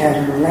 She had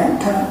her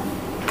laptop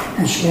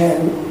and she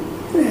had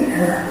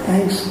her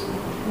things.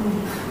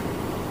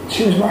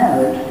 She was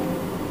wired.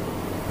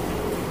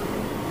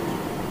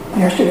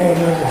 Yesterday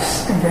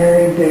was a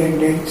very big,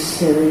 big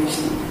series.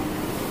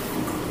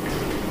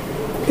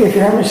 If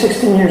you're under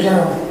 16 years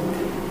old,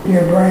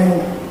 your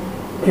brain,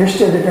 you're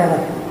still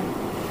developing.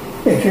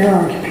 If you're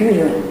on a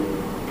computer,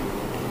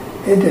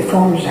 it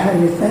deforms how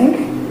you think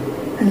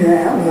and your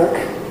outlook.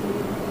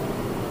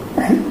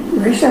 And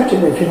research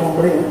it if you don't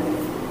believe it.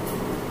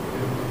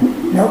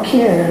 No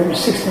kid under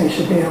 16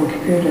 should be on a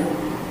computer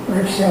or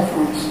have cell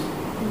phones.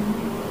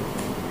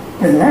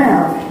 But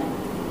now,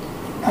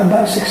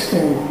 above 16,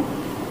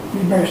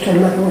 you better start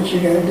looking what you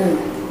got to do.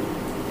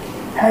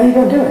 How are you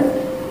going to do it?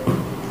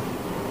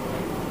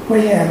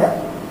 We have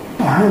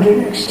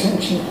 100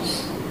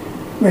 extensions.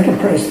 We can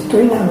press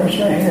 3 numbers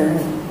right here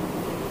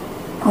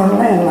on a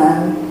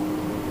landline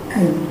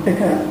and pick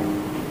up.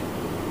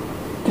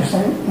 Just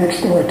like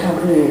next door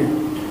talking to you.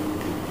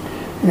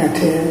 And I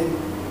tell you,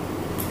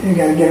 you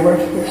got to get away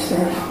from this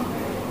stuff.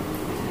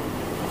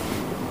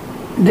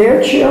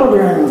 Dear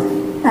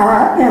children,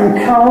 I am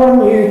calling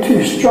you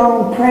to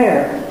strong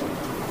prayer.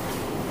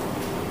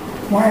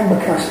 Why?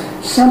 Because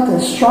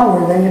something's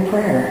stronger than your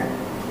prayer.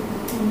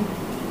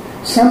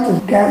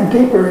 Something's got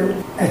deeper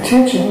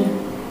attention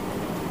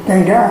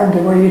than God,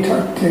 the way you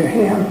talk to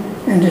Him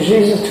and to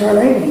Jesus, to Our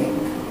Lady.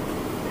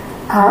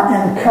 I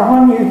am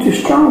calling you to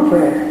strong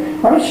prayer.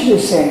 What did she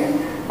just say?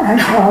 I'm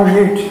calling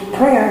you to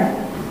prayer.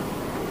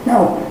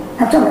 No,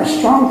 I'm talking about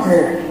strong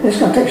prayer. It's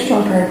going to take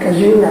strong prayer because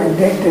you are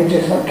addicted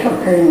just like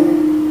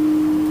cocaine.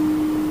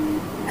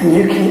 And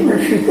you can't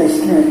refute this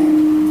to me.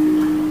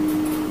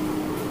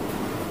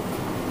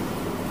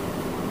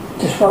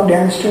 Just walk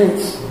down the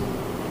streets.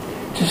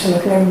 Just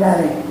look at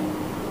everybody.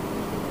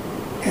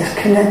 It's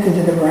connected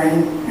to the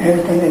brain,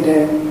 everything they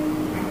do.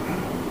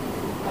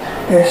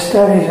 Their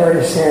studies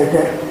already said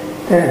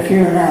that if you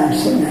and I are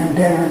sitting at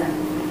dinner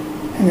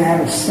and they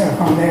have stuff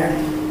on there,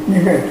 and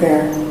you go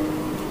there,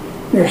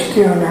 you're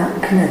still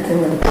not connected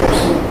with the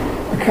person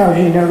because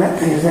you know that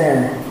thing's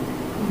there.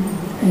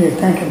 And you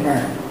think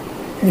about it.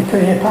 And you put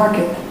it in your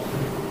pocket.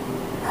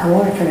 I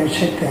wonder if I need to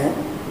check that.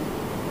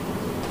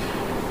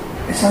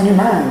 It's on your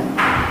mind.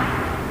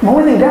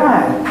 More than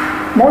God,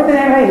 more than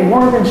Our Lady,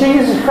 more than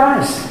Jesus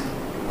Christ.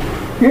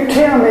 You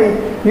tell me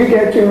you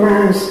get your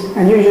minds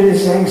and you do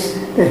these things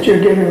that you're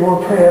giving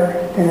more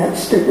prayer than that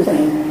stupid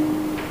thing.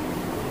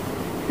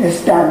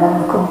 It's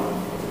diabolical.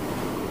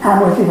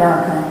 I'm with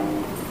Ivanka.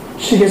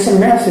 She gets some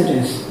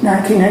messages.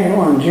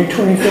 1981, June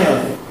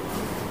 25th.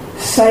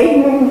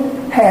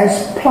 Satan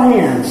has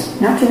plans.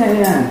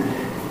 1989.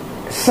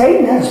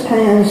 Satan has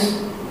plans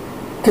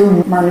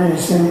through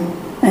modernism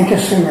and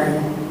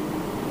consumerism.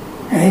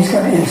 And he's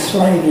going to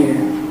enslave you.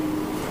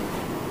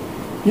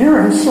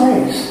 You're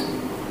enslaved.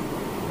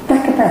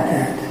 Think about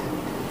that.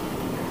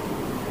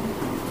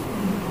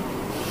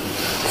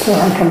 So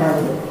I'm coming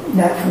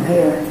back from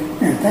here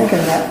and thinking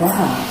about,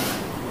 wow,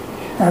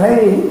 Our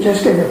Lady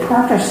just gave a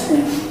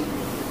prophecy.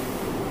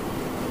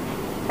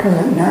 Because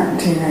in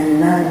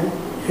 1999,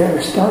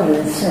 it started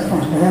with cell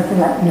phones, but that's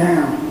about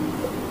now.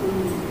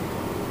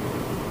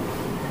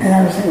 And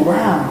I was thinking,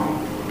 wow,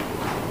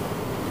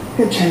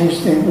 it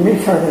changed me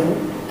further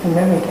than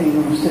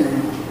everything I was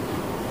doing.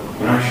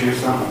 Can I share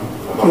something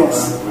about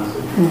Yes. that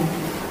message?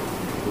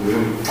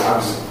 I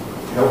was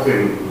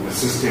helping,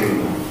 assisting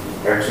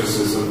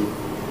exorcism,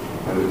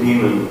 and the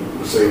demon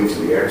was saying to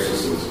the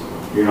exorcist,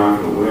 "You're not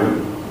going to win.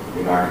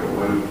 You're not going to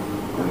win."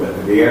 And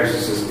the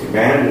exorcist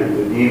commanded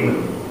the demon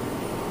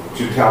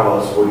to tell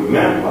us what he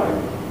meant by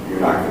 "you're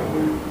not going to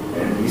win."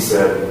 And he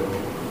said,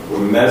 "We're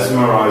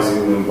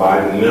mesmerizing them by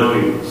the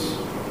millions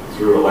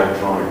through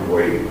electronic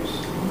waves."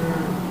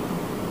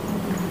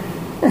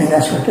 And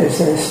that's what they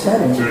say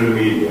study. Through the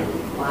media.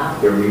 Wow.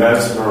 They're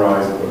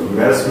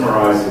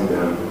mesmerizing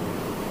them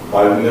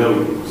by the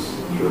millions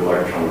through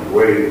electronic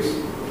waves.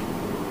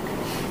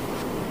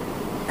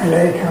 And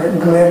they call it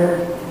glitter.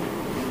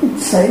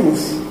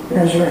 Satan's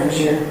measure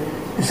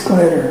is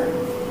glitter.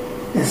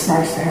 It's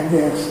nice to have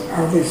this,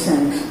 all these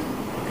things.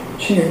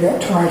 She did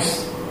that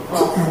twice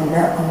on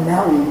the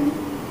mountain.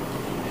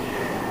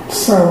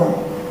 So,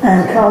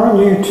 I'm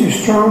calling you to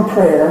strong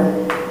prayer.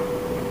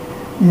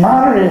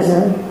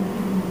 Modernism,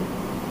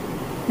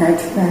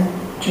 1990,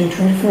 June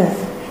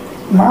 25th.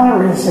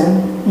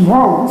 Modernism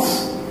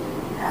wants,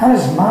 how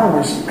does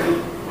modernism,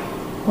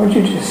 what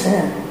you just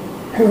said,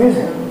 who is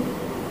it?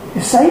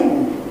 It's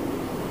Satan.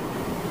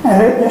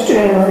 And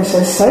yesterday I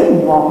says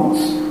Satan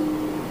wants,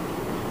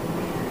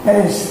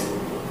 that is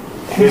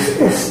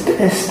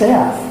his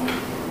staff.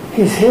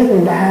 He's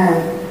hidden behind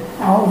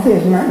all of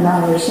these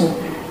modernism.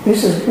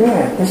 This is good. We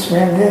have this,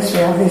 we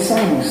have these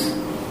things.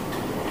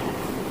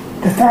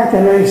 The fact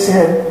that they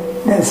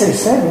didn't say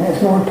Satan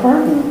is more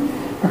important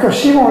because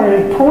she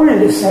wanted to point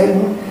into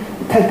Satan,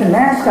 take the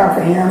mask off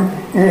of him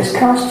and his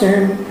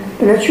costume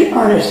to let you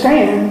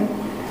understand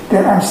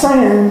that I'm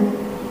saying,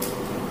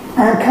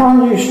 I'm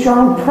calling you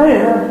strong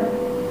prayer.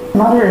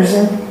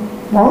 Modernism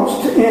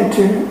wants to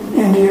enter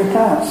into your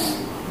thoughts.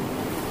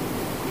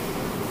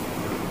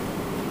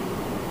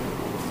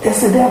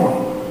 It's the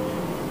devil.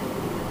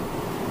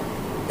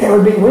 It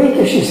would be weak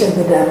if she said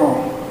the devil.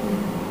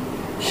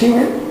 She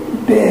went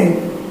big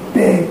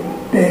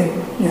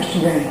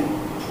yesterday.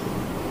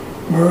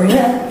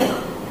 Maria,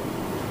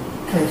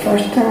 for the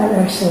first time I've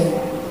ever seen,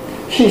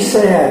 she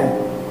said,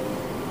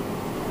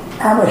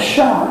 I was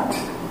shocked.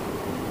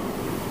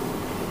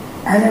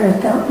 I never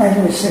thought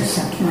maybe we'd say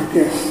something like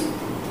this.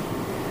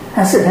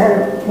 I said,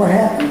 hey, what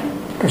happened?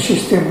 Because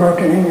she's still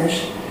broken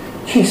English.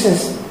 She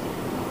says,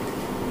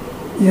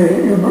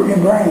 your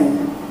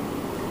brain,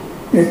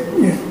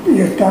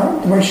 your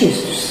thought, the way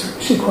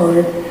she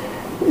quoted,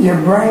 your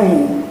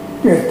brain,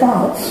 your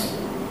thoughts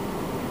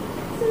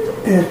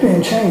is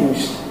being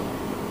changed.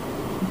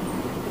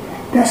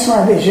 That's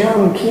why these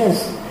young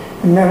kids,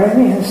 the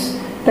millennials,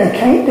 they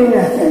can't do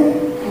nothing.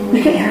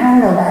 You can't hire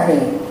nobody.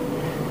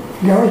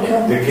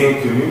 They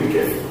can't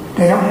communicate.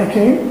 They don't have to.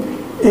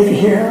 If you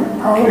hear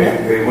them, all of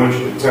it. They want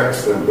you to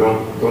text them.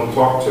 Don't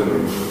talk to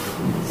me.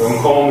 Don't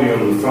call me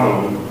on the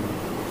phone,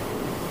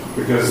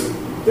 because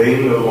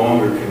they no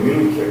longer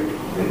communicate.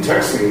 And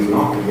texting is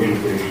not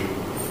communication.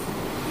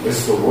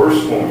 It's the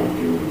worst form of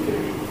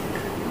communication.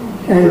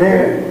 And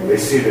they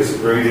see this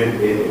great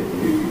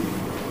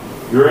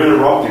you're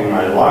interrupting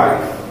my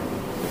life.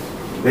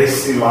 They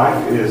see life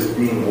as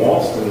being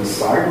lost in the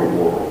cyber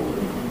world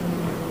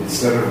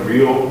instead of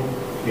real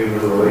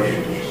human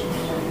relationships.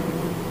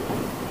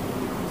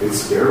 It's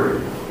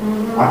scary.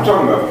 I'm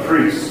talking about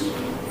priests.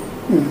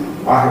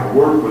 I have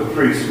worked with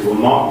priests who will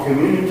not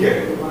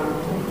communicate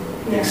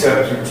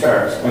except through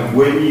text. And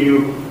when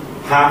you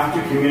have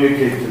to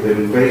communicate to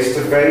them face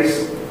to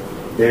face,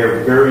 they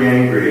are very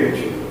angry at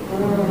you.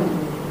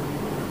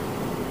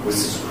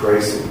 This is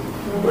crazy,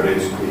 but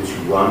it's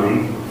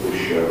running the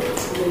show.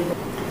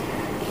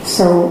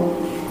 so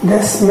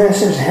this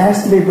message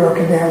has to be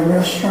broken down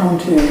real strong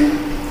to you.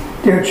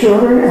 Dear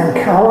children, I'm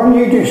calling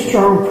you to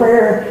strong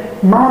prayer.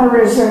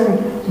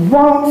 Modernism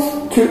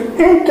wants to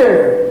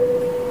enter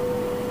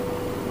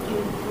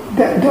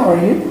that door.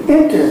 You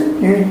enter.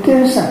 You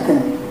do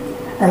something.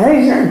 And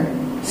ladies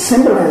are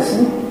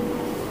symbolism.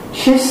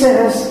 She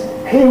says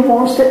he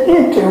wants to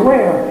enter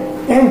where?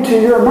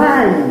 Into your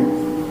mind.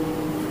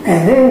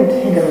 And then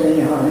he goes in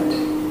your heart.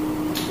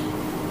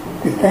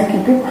 The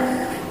thinking people have.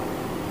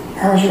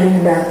 I was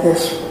reading about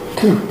this.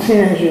 2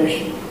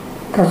 teenagers,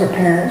 because the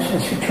parents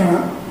was for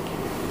Trump.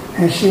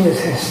 And she was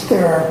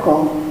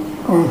hysterical,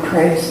 going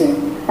crazy.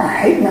 I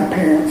hate my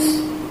parents.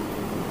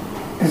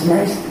 It's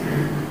amazing.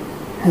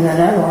 And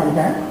another one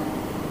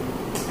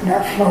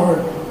about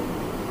Florida.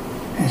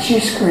 And she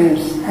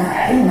screams, I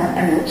hate my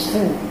parents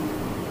too.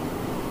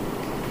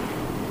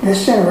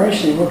 This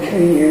generation will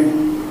kill you.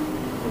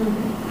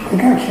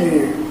 They're going to kill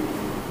you.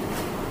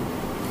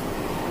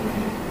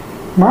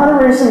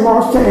 Modernism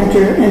wants to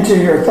enter into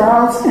your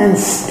thoughts and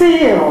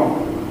steal.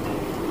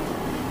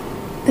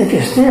 If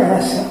you steal,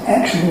 that's an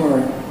action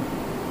word.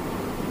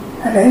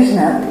 And he's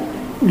not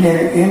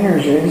getting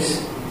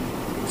imageries,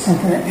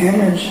 something an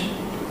image.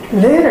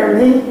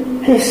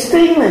 Literally, he's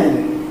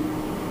stealing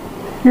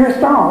your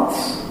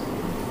thoughts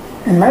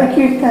and make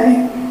you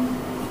think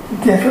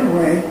a different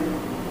way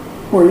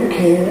where you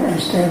can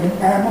understand the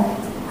Bible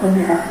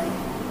or God.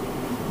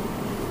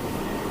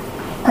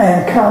 I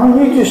am calling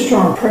you to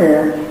strong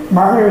prayer.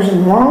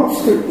 Modernism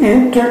wants to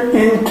enter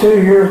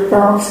into your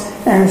thoughts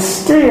and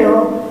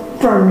steal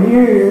from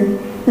you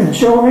the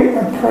joy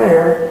of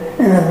prayer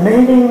and the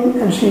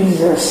meaning of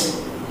Jesus.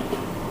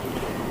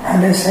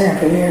 I've been saying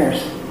for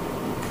years,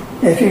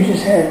 if you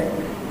just had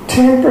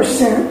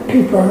 10%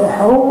 people in the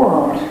whole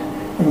world,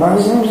 the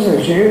Muslims,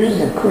 the Jews,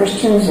 the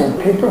Christians, the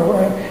people who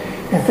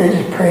if they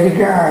just pray to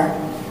God,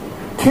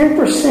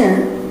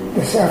 10%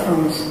 the cell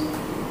phones,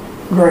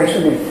 grace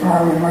would be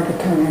falling like a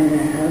tornado in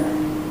here.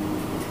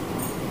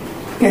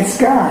 It's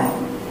God.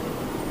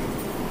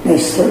 They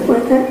sleep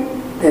with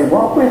it, they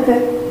walk with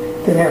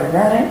it, they never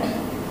got it.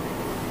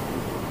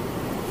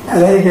 A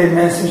lady gave a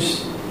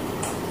message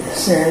that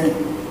said,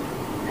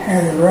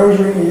 have the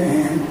rosary in your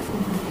hand.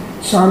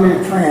 So I'm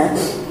in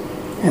France,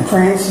 and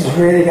France has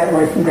really got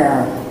away from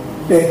God,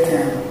 big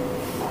time.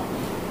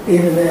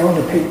 Even the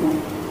older people.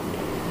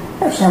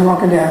 So I'm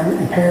walking down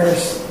in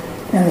Paris,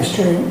 down the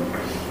street,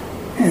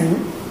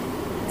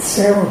 and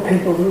several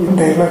people,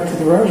 they looked at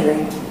the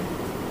rosary.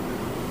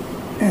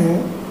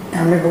 And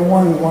I remember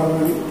one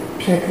woman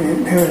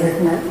particularly, they were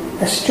looking like,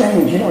 that's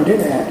strange, you don't do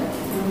that.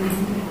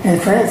 In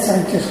France,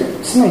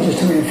 somebody just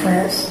told me in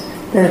France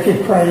that if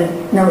you pray,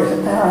 no,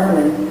 it's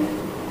Ireland.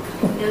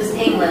 It was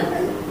England.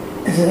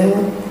 Is it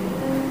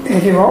England?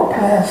 If you walk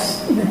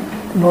past the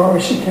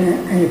boys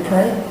and you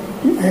pray,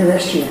 they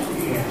arrest you.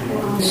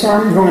 So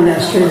I'm going down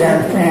the street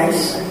down in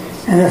France,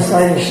 and this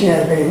lady, she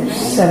had to be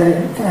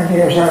 75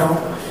 years old,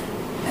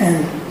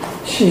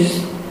 and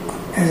she's,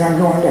 as I'm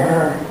going to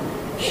her,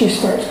 she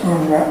starts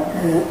going up,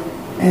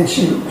 and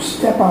she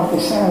step off the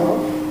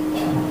sidewalk.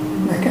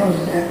 There goes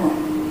the devil.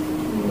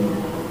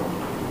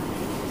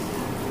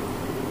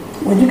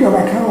 When you go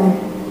back home,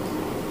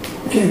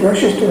 if you're in the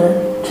grocery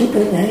store, keep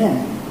it in your hand.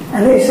 I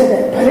know you said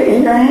that. Put it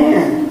in your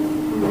hand.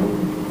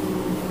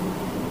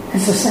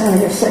 It's a sign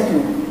against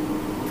Satan.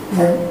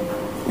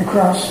 The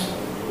cross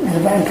and the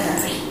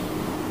vampires.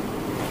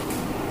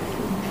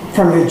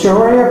 From the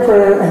joy of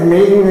prayer and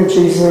meeting with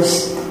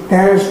Jesus,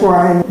 that is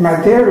why,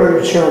 my dear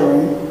little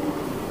children,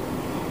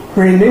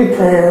 renew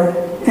prayer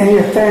in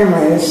your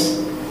families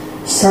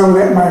so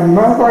that my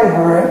motherly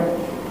heart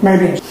may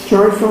be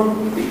joyful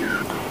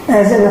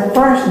as in the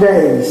first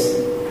days.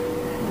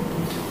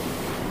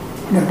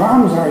 The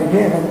bomb's already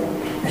given,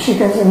 and she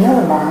gets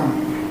another bomb.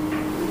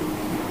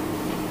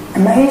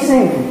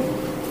 Amazing.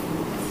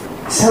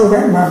 So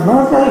that my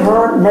motherly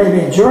heart may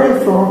be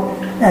joyful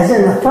as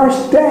in the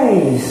first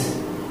days.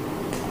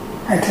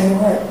 I tell you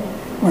what,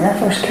 when I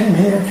first came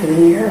here for the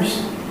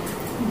years,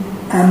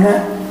 I'm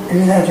not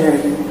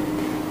exaggerating.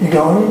 You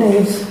go on your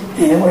knees,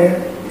 anywhere,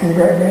 in the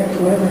great bed,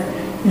 wherever,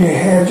 you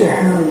held your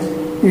hands,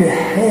 you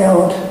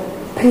held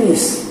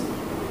peace.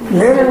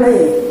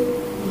 Literally.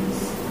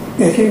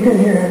 If you can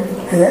hear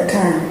it at that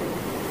time,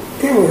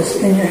 it was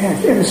in your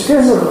hands. It was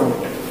physical.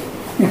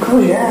 You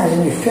close your eyes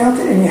and you felt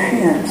it in your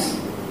hands.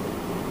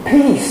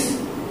 Peace.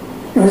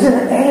 It was in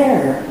the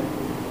air.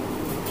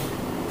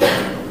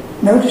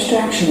 No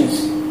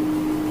distractions.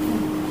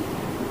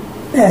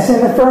 As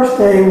in the first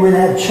day when I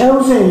had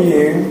chosen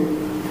you,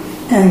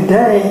 and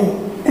day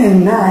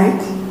and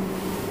night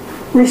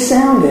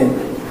resounded.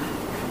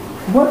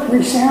 What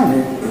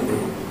resounded?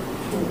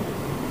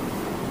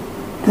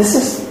 This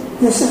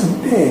is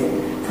big.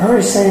 For her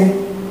to say,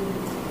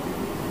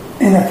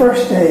 in the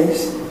first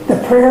days, the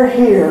prayer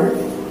here,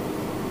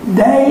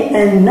 day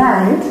and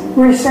night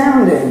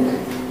resounded.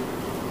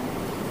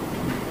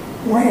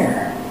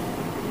 Where?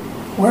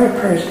 Where do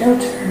prayers go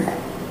to?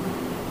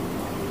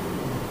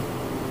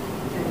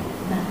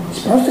 It's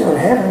supposed to go to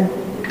heaven.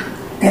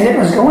 And it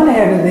was going to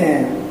heaven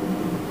then.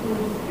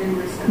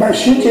 But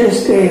she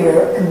just gave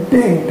a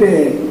big,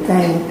 big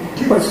thing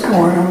what's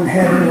going on in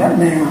heaven right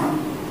now.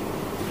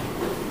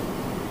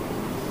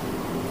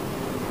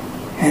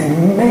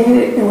 And made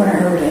it when I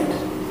heard it.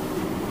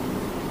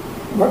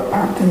 What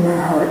popped in my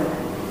heart.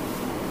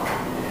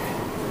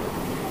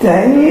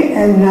 Day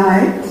and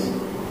night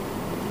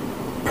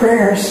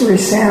prayers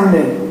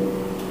resounded,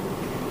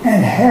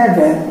 and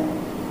heaven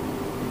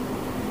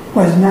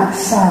was not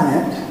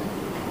silent.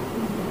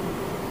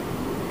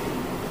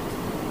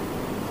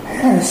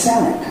 Heaven is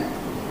silent.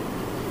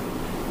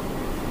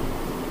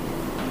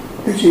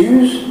 The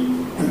Jews,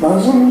 the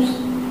Muslims,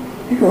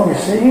 you go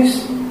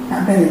overseas.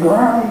 I've been to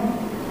Guam,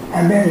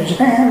 I've been to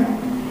Japan,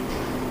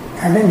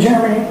 I've been to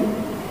Germany,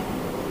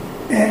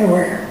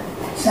 everywhere,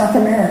 South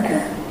America.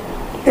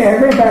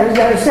 Everybody's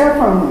got a cell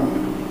phone.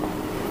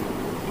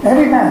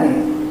 Everybody.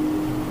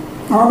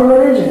 All the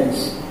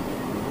religions.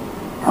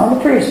 All the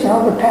priests,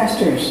 all the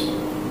pastors.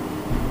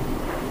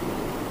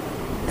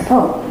 The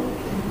Pope.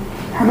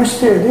 How much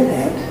do they do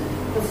that?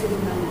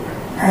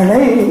 Our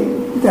Lady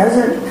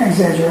doesn't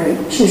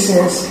exaggerate. She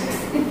says,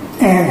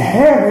 and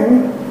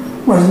heaven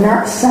was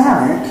not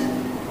silent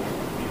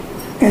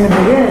in the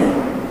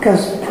beginning,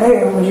 because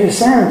prayer was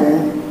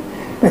resounding.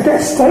 But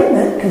that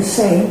statement can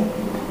say,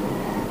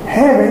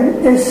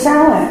 heaven is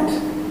silent.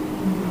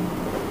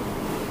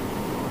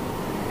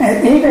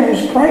 And even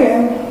as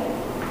praying,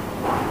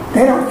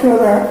 they don't feel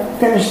that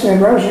finish their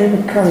rosary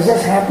because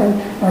this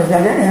happened, or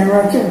they got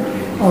interrupted.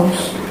 Oh,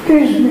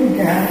 excuse me,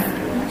 God.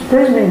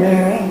 Excuse me,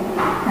 Mary.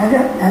 I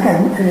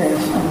got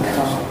this phone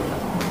call.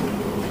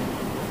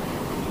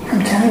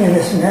 I'm telling you,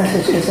 this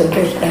message is a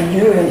big thing.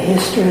 You're in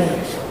history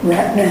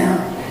right now,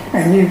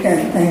 and you've got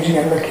things you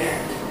got to look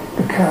at,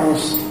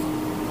 because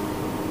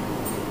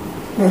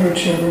little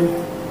children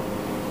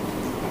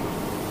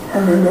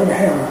are going to go to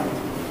hell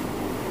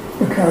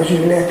because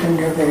you let them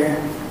go there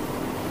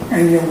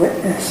and you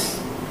witness.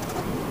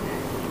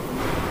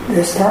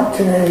 This talk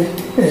today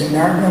is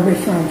not going to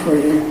be fun for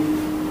you.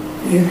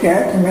 You've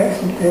got to make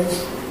some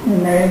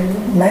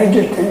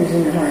major things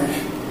in your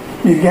life.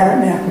 You got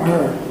it now from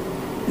her.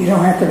 You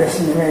don't have to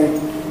listen to me,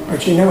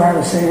 but you know how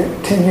to say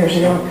it 10 years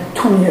ago,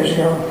 20 years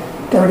ago,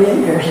 38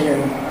 years ago.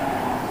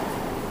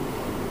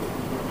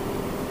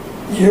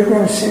 You're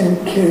going to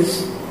send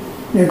kids,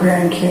 your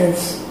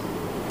grandkids,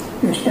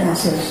 your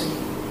spouses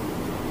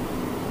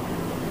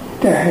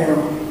to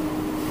hell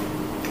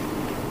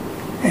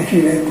if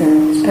you let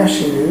them,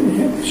 especially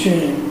the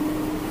children.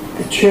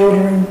 The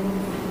children,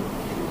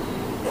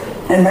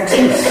 it makes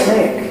me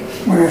sick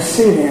when I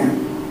see them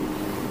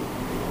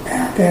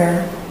out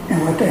there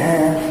and what they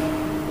have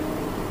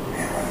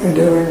and what they're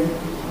doing.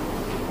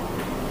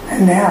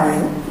 And now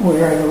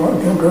we are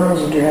the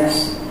girls are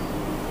dressed,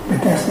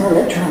 but that's not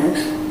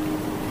electronics.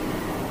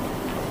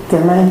 The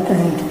main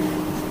thing,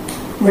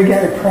 we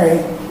got to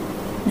pray.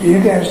 You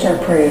got to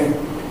start praying.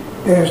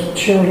 There's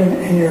children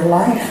in your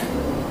life,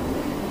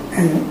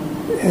 and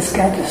it's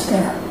got to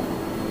stop.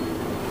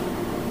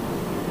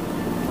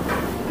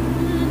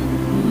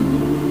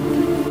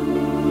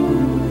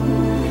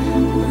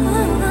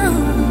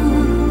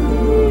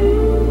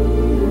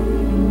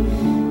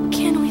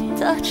 Can we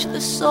touch the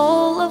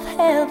soul of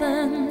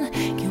heaven?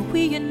 Can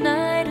we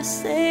unite a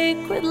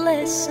sacred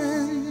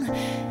lesson?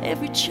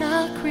 Every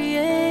child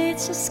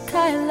creates a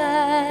skylight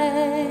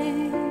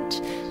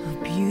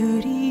of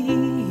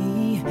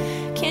beauty.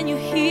 Can you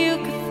hear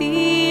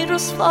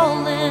cathedrals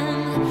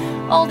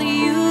falling? All the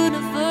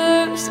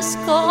universe is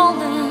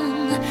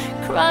calling.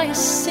 Cry a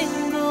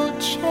single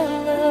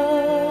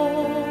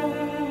cello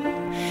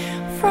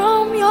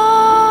from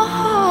your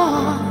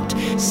heart,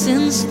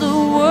 since the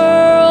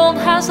world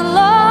has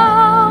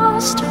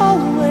lost her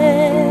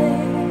way.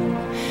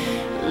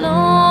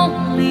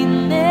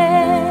 Loneliness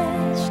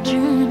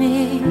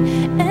journey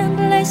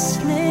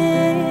endlessly,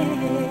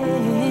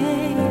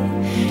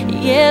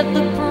 yet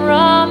the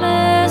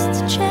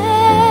promised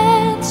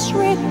chance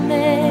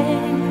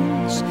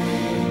remains.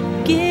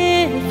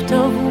 Gift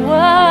of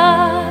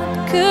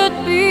what could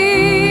be.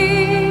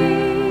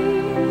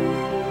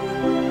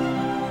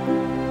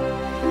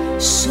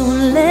 So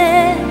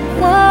let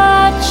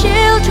what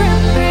children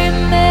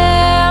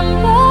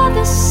remember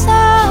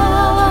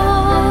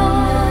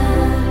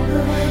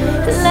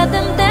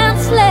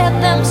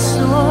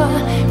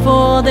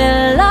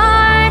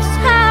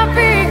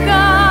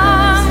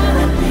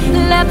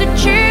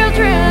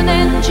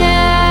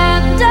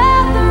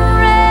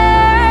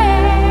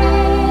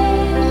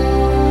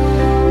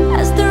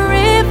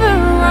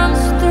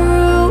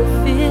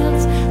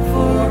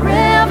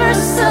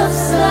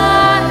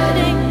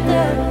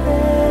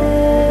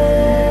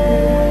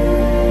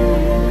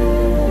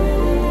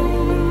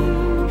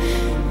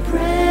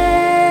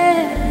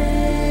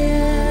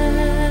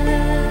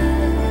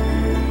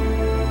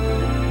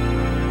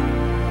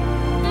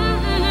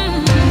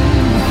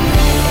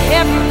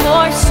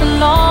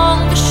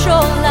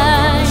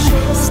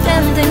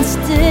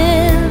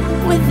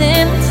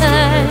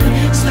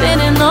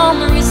spinning on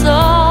the result.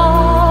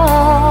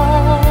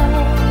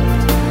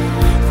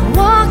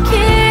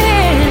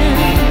 Walking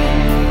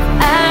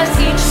as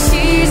each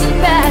season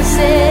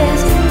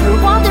passes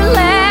through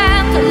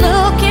wonderland, the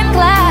looking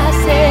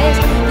glasses,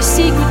 the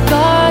secret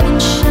garden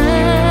shines.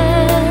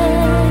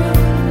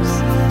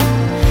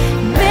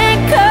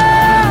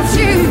 Because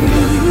you,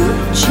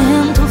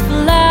 gentle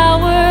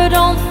flower,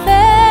 don't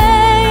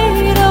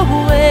fade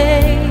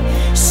away.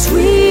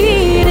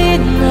 Sweet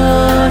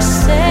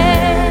innocence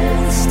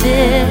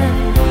still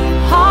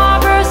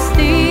harbors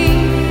thee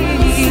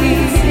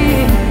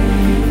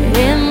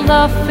in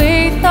the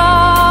faith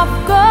of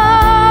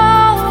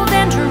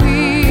golden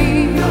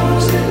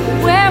dreams,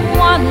 where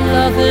one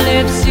love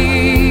lives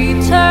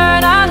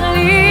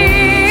eternally.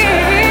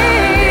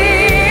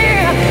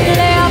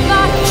 Let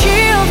the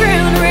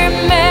children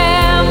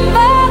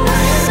remember the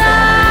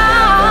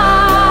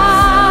sound.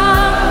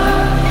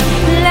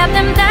 Let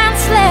them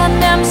dance, let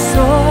them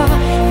soar,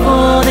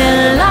 for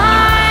their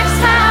lives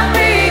have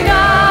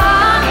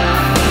begun.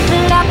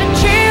 Let the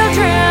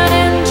children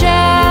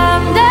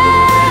engender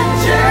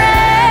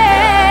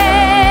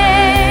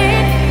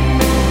rain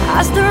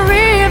as the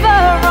river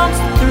runs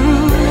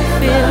through the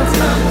fields,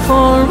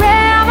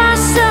 forever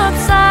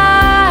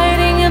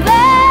subsiding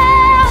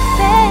their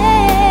faith.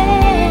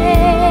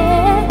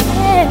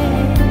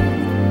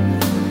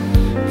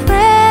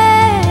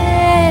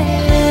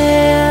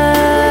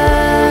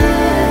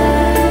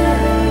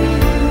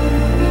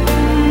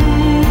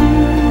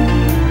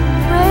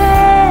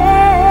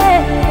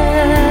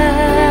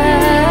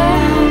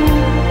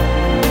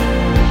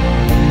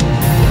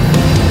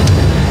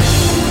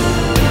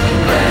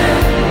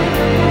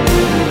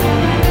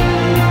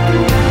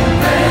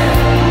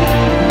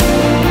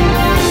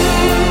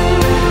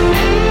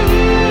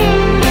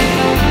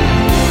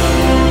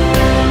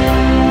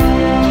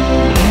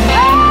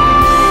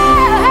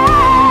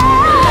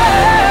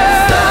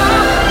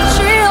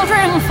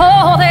 Children,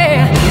 for they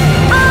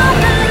are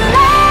the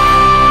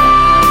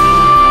light,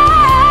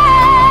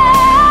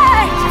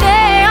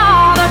 they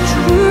are the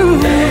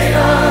truth,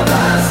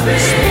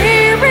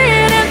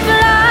 spirit in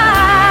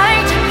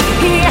flight.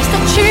 Yes, the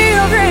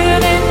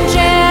children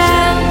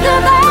engender the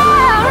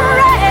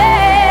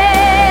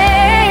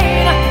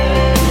rain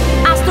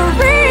as the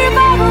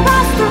river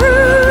runs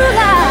through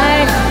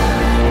life,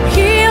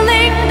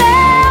 healing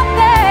their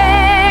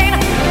pain.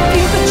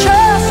 You can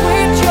trust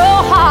with your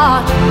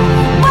heart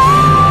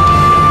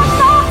one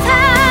more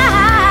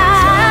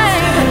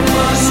time.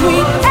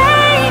 Sweet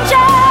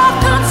angel,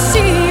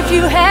 conceive,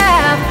 you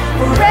have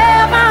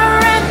forever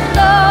and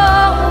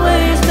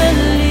always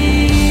believed.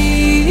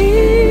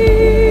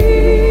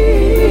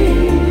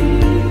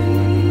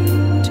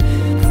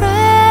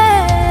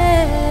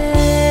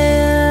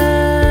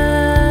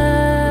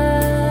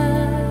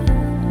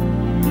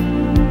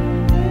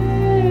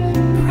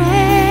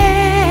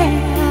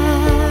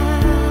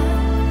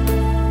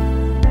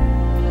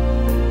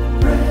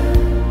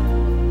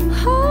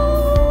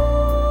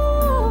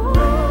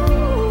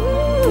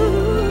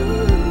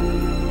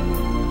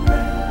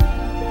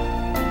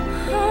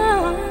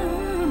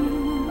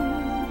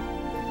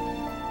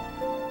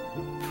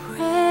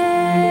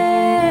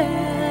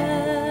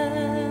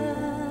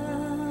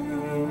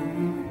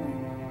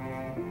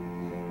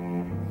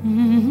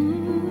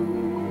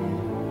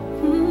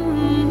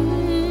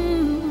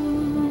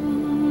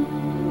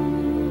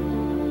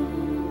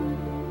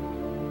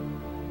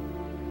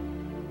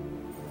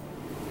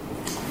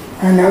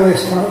 I know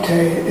this talk to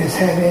you is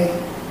heavy,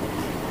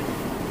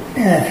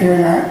 and if you're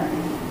not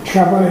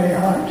troubled in your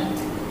heart,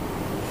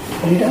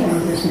 you don't know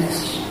this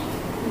message.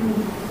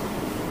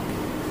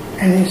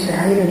 And you say,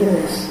 how do you do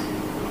this?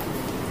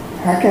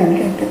 How can I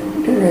get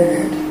rid of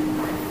it?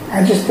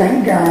 I just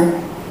thank God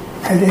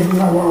I did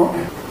my walk,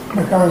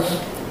 because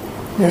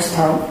this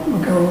talk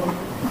would go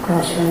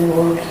across the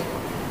world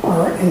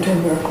or into a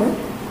booklet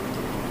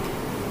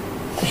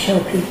to show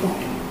people,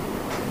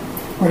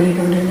 what are you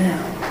going to do now?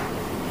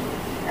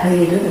 How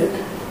you did it.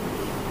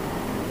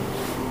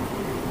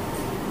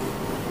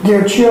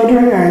 Dear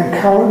children, I'm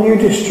calling you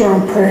to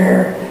strong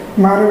prayer.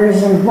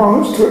 Modernism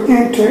wants to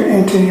enter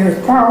into your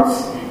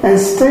thoughts and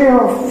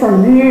steal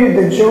from you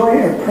the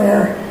joy of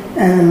prayer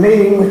and a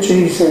meeting with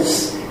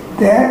Jesus.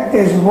 That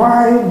is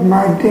why,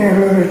 my dear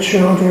little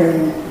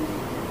children,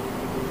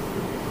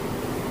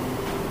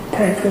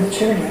 pray for the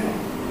children.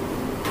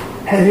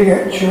 Have you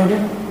got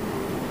children?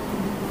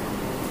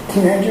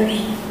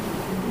 Teenagers?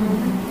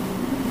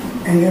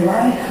 In your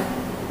life?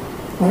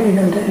 What are you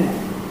going to do?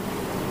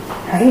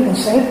 How are you going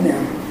to save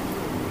them?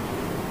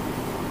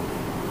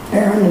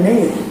 They're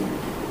underneath.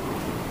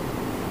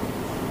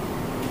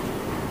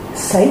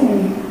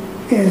 Satan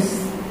is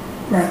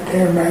right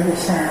there by the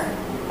side.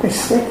 They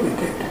sleep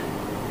with it.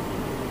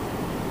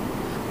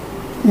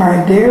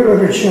 My dear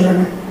little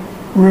children,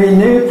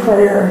 renew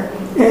prayer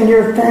in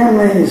your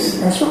families.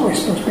 That's what we're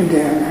supposed to be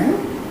doing, right?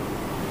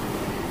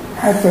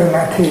 I threw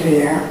my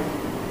TV out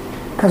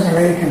because a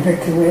lady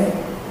convicted me.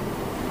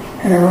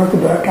 And I wrote the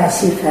book, I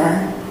See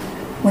Fire.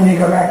 When you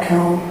go back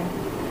home,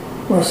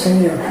 we'll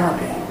send you a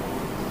copy.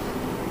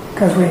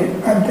 because we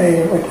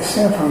updated with the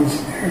cell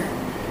phones there.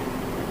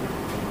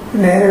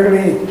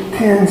 Literally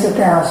tens of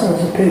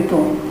thousands of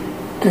people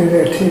do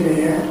their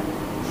TV out.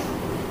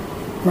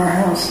 My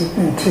house has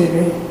been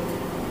TV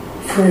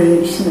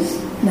free since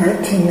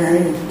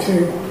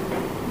 1992,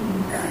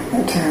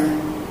 that time.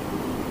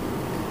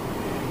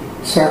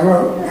 So I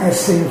wrote a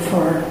scene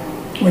for,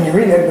 when you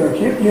read that book,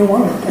 you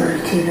want to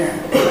do that.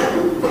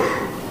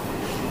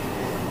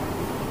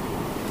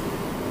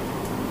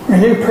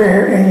 Renew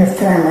prayer in your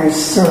families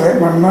so that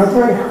my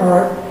motherly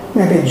heart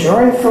may be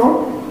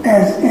joyful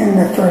as in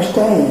the first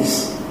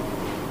days,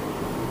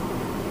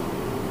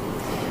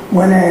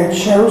 when I had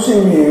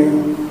chosen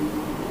you,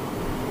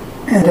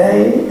 and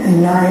day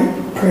and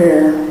night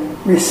prayer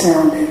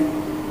resounded.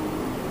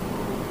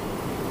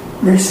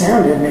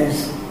 Resounded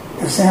means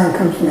the sound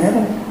comes from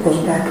heaven, goes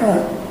back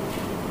up,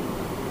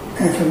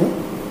 and from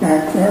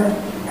back there,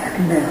 back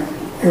and down.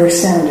 It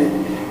resounded,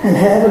 and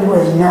heaven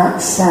was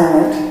not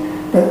silent,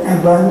 but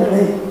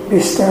abundantly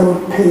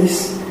bestowed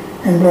peace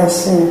and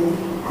blessing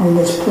on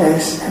this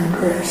place of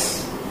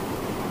grace.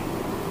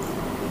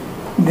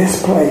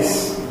 This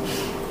place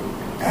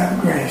of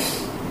grace.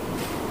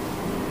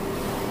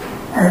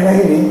 Our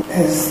Lady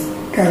has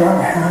got a lot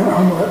of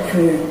homework for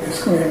you.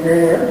 It's going to be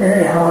very,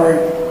 very hard.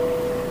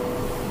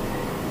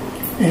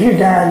 If you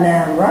died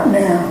now, right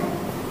now,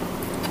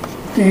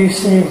 do you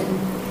see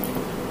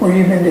where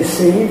you've been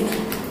deceived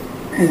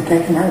and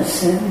thinking that was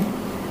sin?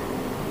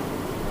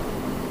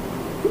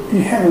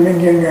 You haven't been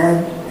giving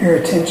God your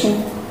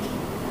attention?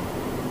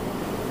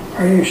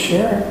 Are you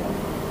sure?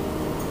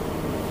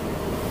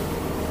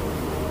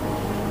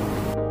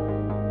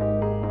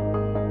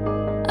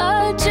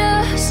 I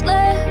just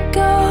let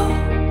go,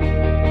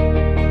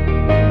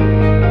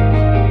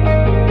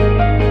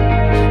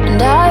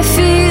 and I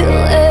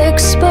feel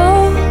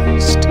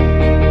exposed,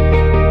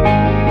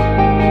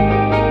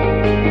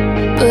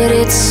 but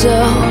it's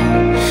so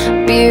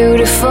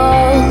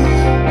beautiful,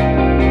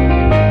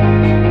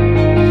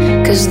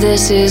 'cause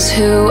this is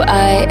who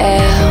I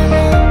am.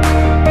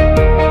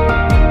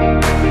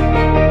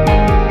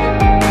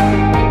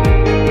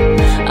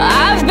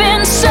 I've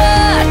been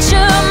such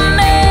a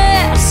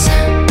mess,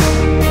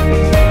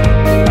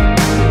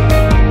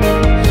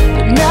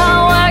 but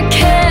now I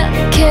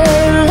can't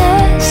care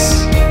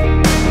less.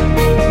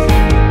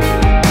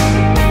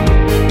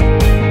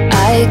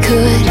 I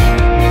could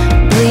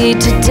bleed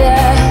to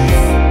death.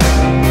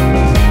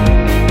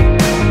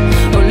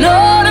 Oh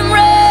Lord, I'm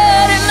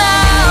ready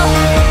now.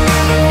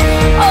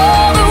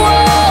 All the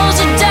walls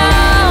are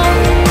down.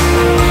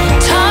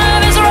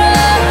 Time is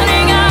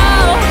running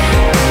out,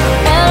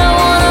 and I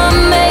wanna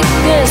make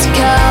this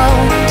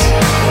count.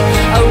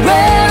 I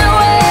ran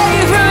away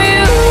from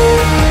you,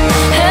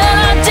 and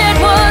I did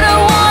what I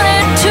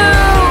wanted to,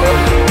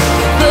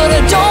 but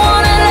I don't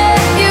wanna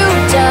let you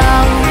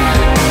down.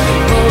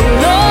 Oh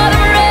Lord,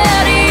 I'm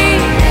ready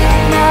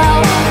now.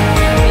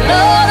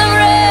 Lord, I'm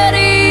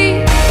ready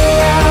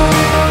now.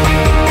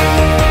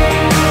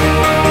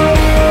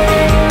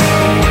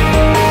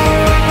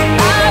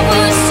 I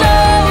was so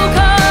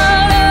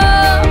caught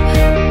up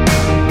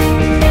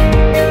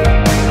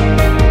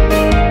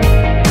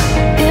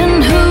in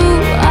who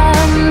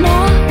I'm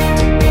not.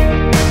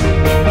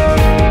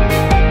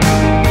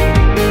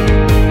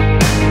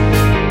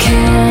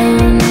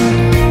 Can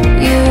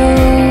you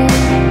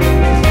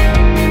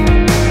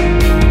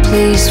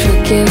please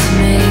forgive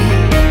me?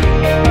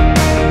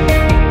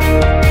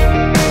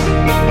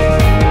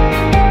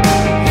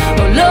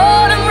 Oh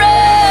Lord, I'm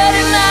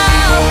ready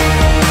now.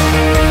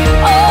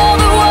 All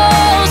the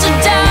walls are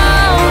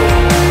down.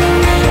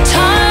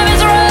 Time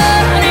is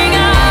running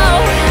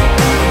out,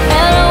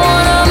 and I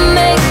wanna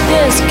make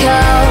this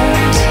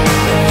count.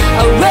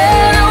 I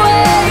ran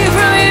away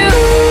from you,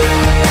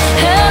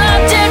 and I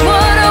did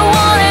what I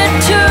wanted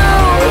to,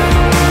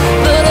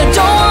 but I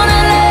don't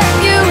wanna let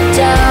you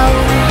down.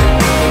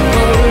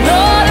 Oh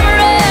Lord, I'm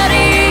ready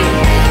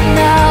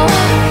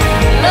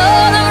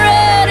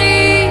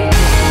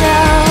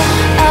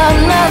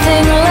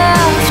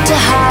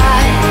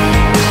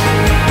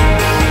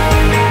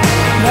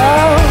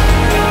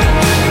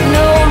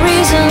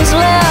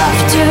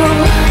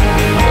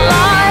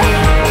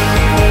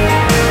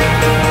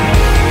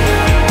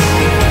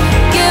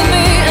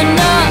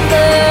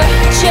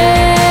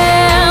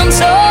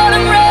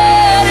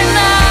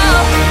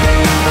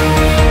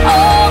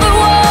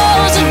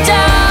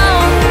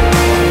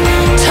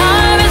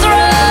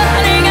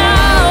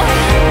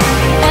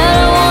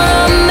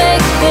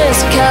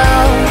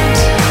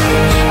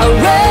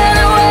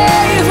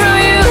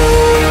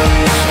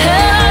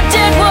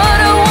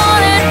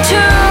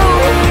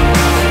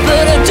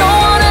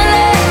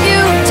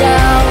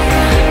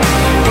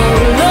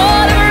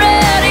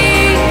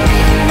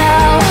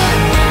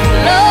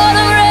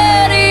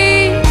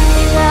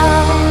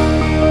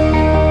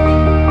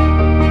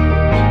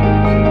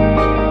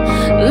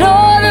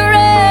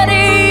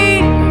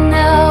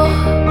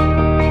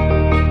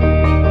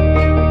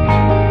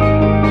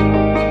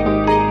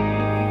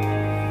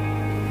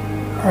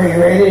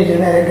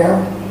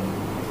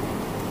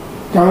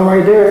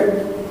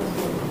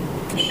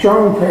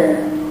strong prayer,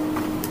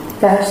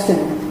 fasting.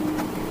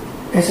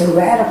 It's a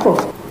radical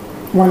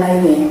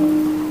 180.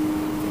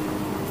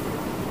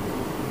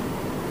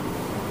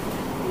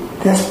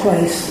 This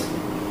place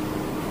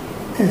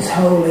is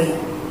holy.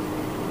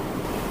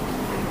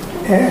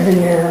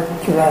 Every year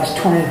for the last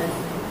 20,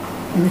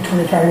 maybe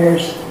 25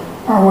 years,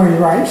 I always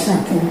write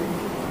something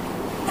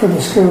for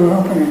the school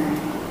opening.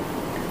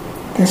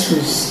 This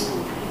was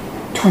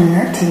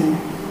 2019.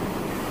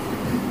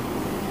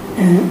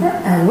 And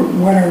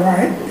what I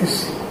write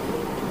is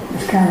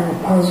kind of a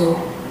puzzle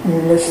when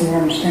you listen and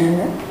understand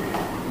it.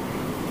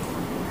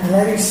 The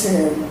lady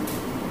said,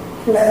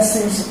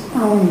 blessings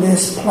on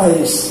this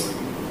place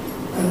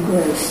of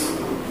grace.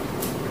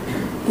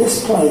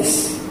 This place.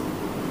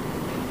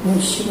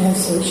 And she could have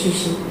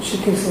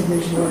said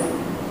Medjugorje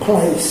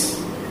place.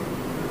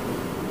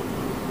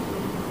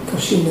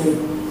 Because she knew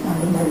I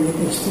would never get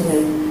this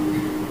today.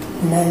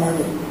 The name of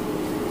it.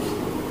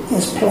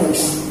 This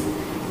place.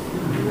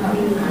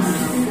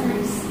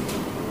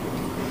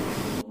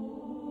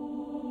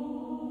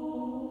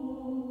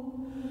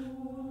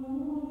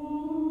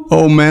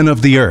 O men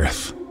of the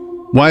earth,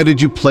 why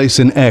did you place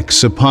an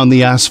X upon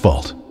the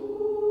asphalt?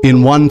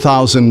 In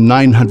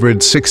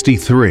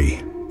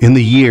 1963, in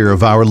the year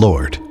of our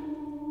Lord.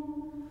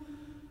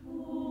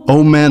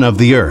 O men of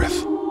the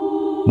earth,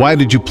 why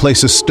did you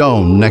place a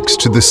stone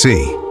next to the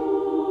sea?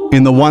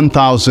 In the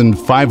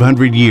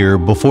 1500 year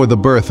before the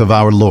birth of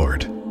our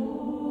Lord.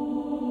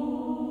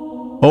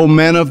 O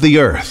men of the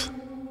earth,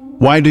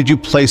 why did you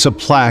place a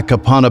plaque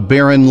upon a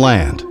barren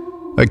land,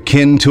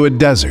 akin to a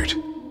desert?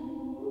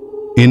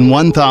 In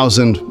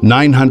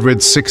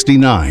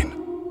 1969,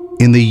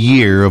 in the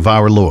year of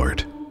our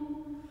Lord.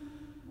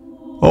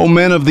 O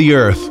men of the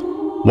earth,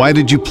 why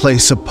did you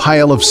place a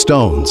pile of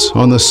stones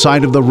on the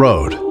side of the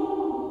road?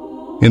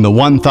 In the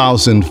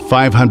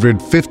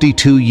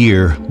 1552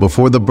 year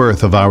before the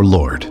birth of our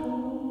Lord.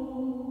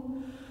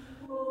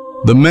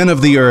 The men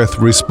of the earth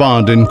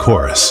respond in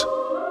chorus.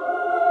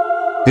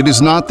 It is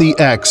not the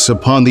X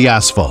upon the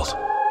asphalt.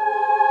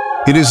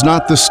 It is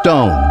not the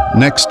stone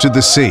next to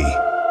the sea.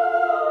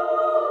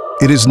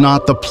 It is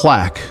not the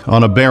plaque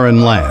on a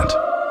barren land.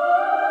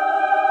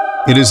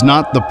 It is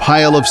not the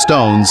pile of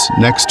stones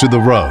next to the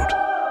road.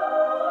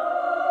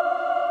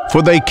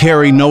 For they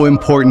carry no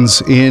importance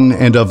in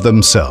and of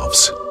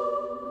themselves.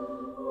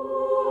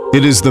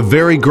 It is the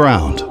very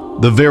ground,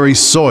 the very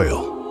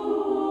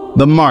soil,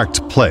 the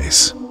marked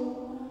place.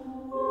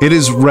 It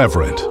is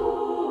reverent.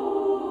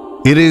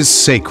 It is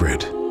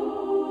sacred.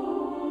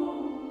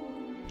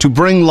 To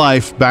bring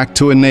life back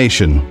to a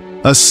nation,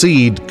 a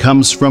seed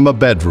comes from a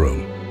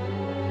bedroom.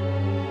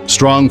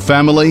 Strong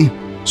family,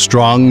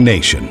 strong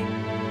nation.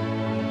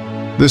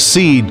 The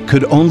seed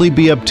could only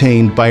be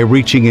obtained by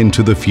reaching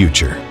into the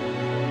future.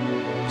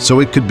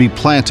 So it could be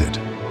planted,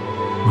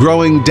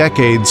 growing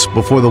decades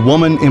before the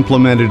woman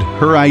implemented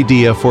her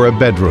idea for a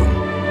bedroom.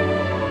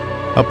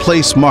 A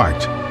place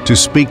marked to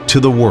speak to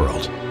the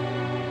world.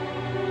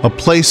 A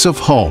place of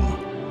home.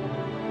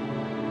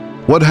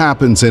 What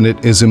happens in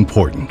it is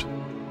important.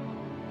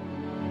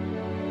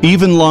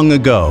 Even long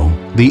ago,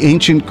 the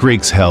ancient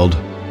Greeks held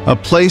a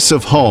place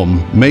of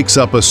home makes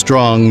up a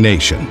strong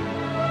nation.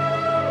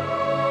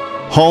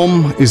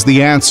 Home is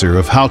the answer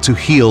of how to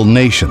heal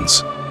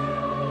nations.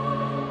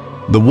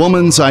 The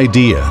woman's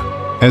idea,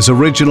 as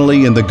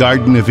originally in the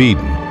Garden of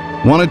Eden,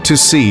 wanted to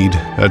seed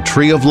a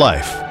tree of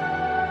life,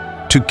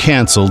 to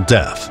cancel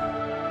death.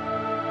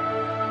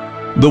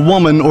 The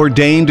woman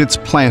ordained its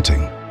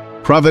planting,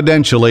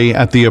 providentially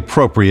at the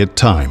appropriate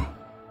time.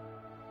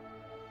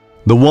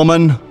 The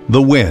woman,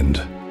 the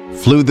wind,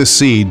 flew the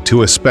seed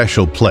to a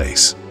special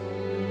place.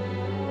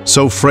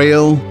 So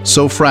frail,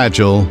 so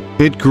fragile,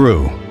 it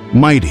grew,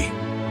 mighty,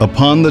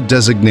 upon the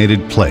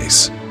designated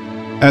place,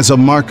 as a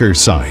marker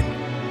sign,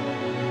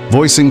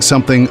 voicing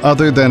something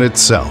other than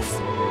itself.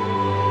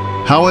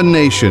 How a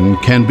nation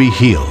can be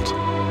healed.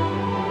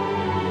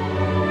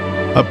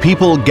 A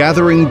people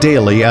gathering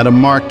daily at a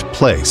marked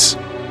place,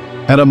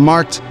 at a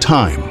marked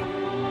time,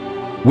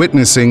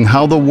 witnessing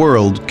how the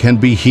world can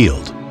be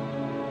healed.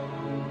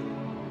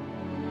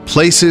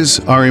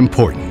 Places are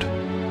important.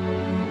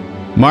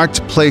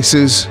 Marked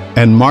places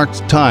and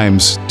marked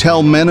times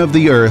tell men of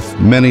the earth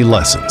many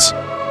lessons.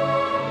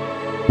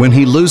 When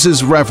he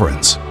loses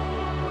reverence,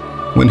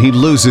 when he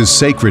loses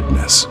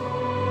sacredness,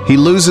 he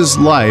loses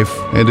life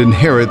and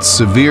inherits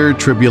severe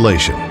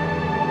tribulation.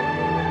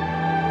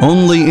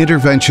 Only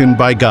intervention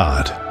by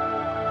God,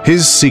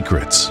 His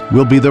secrets,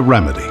 will be the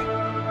remedy,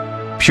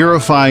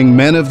 purifying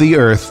men of the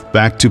earth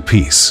back to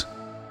peace.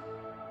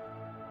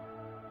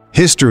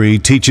 History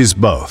teaches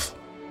both,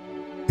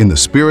 in the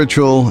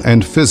spiritual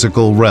and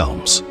physical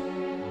realms.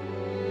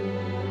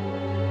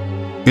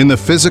 In the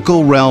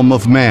physical realm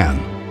of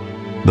man,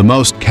 the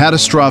most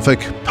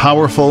catastrophic,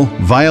 powerful,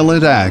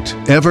 violent act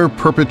ever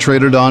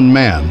perpetrated on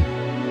man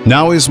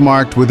now is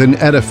marked with an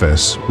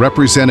edifice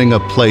representing a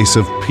place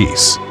of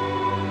peace.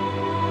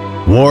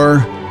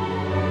 War,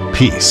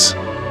 peace.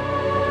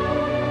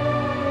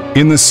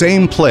 In the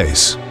same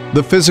place,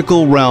 the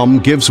physical realm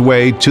gives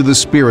way to the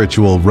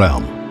spiritual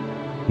realm.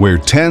 where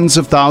tens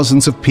of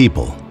thousands of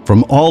people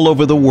from all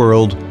over the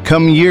world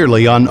come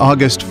yearly on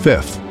August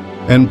 5th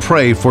and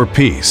pray for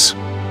peace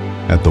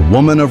at the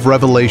Woman of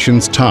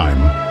Revelation's time,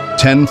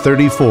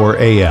 10:34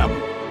 a.m.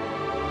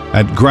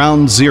 at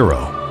Ground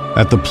Zero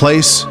at the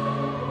place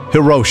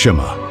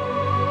Hiroshima.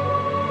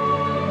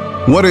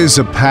 What is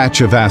a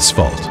patch of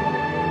asphalt?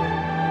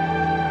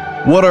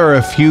 What are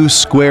a few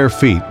square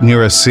feet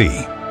near a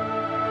sea?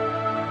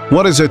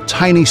 What is a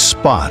tiny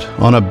spot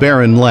on a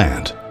barren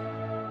land?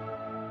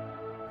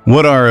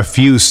 What are a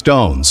few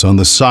stones on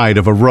the side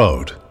of a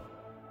road?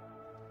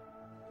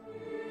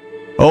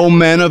 O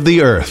men of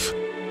the earth,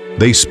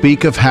 they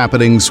speak of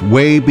happenings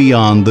way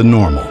beyond the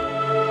normal,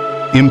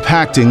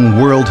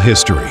 impacting world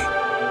history.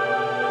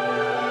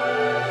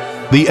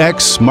 The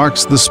X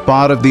marks the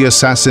spot of the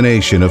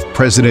assassination of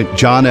President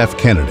John F.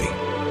 Kennedy.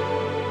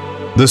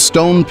 The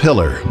stone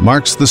pillar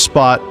marks the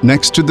spot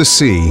next to the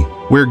sea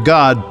where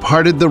God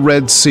parted the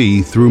Red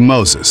Sea through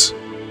Moses.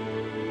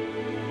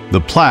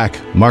 The plaque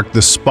marked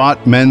the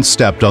spot men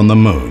stepped on the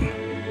moon.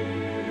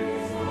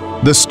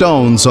 The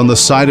stones on the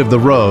side of the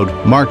road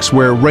marks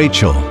where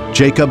Rachel,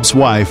 Jacob's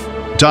wife,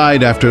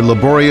 died after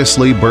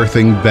laboriously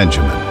birthing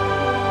Benjamin.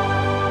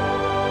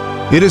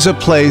 It is a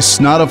place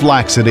not of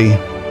laxity,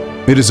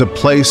 it is a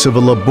place of a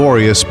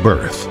laborious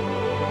birth.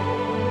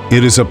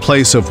 It is a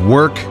place of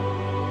work,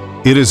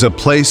 it is a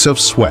place of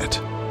sweat.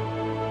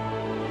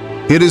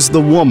 It is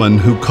the woman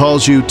who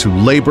calls you to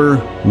labor,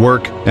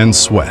 work, and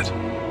sweat,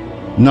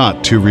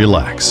 not to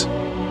relax.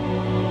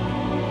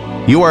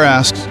 You are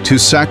asked to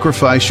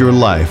sacrifice your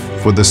life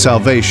for the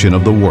salvation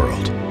of the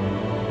world.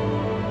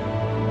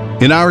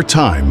 In our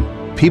time,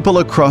 people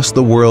across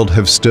the world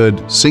have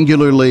stood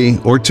singularly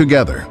or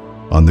together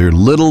on their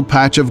little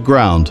patch of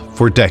ground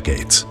for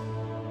decades.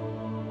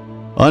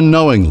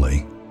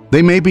 Unknowingly,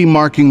 they may be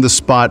marking the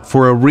spot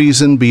for a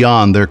reason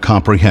beyond their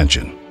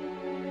comprehension.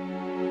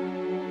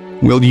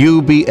 Will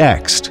you be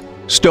X'd,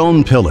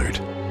 stone-pillared,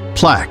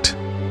 plaqued,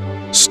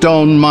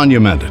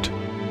 stone-monumented?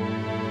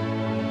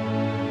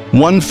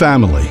 One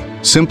family,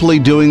 simply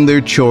doing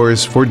their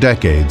chores for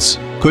decades,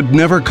 could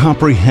never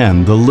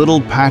comprehend the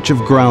little patch of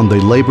ground they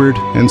labored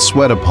and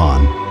sweat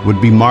upon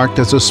would be marked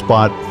as a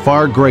spot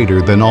far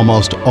greater than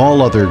almost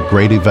all other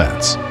great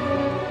events.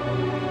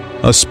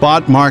 A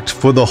spot marked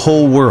for the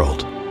whole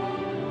world,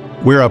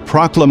 where a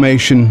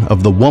proclamation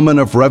of the Woman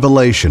of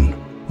Revelation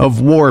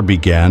of war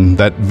began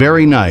that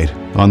very night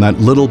on that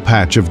little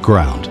patch of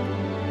ground.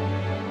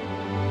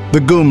 The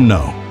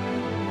Gumno,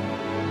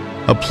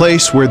 a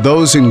place where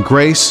those in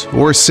grace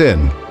or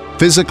sin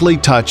physically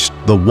touched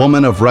the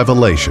Woman of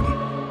Revelation,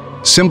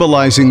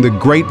 symbolizing the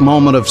great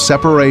moment of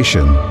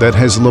separation that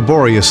has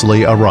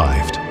laboriously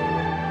arrived.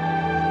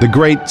 The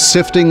great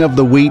sifting of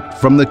the wheat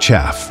from the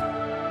chaff.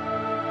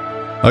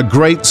 A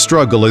great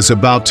struggle is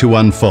about to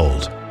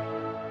unfold.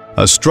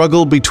 A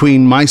struggle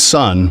between my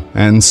son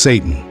and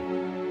Satan.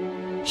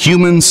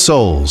 Human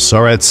souls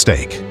are at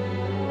stake.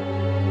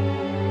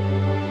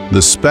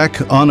 The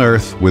speck on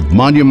earth with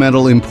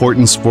monumental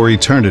importance for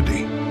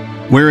eternity,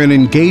 where an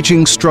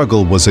engaging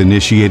struggle was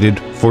initiated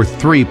for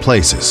 3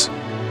 places: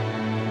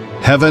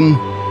 heaven,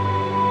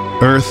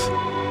 earth,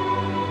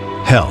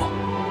 hell.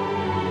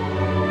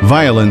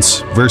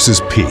 Violence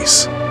versus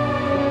peace.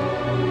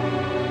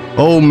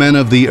 O men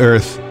of the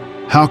earth,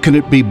 how can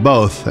it be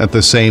both at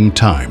the same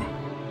time?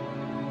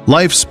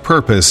 Life's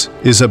purpose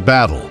is a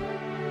battle.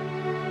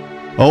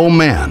 O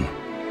man,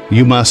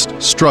 you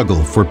must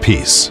struggle for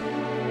peace.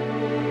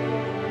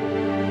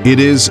 It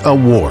is a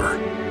war.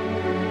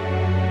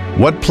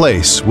 What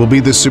place will be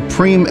the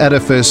supreme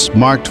edifice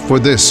marked for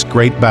this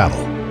great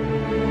battle?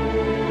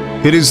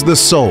 It is the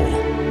soul,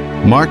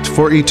 marked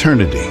for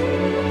eternity,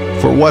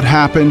 for what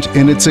happened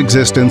in its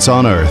existence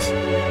on earth,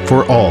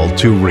 for all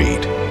to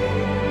read.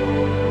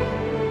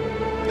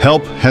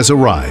 Help has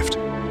arrived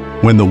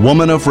when the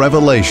Woman of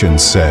Revelation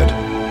said,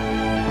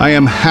 "I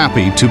am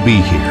happy to be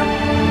here."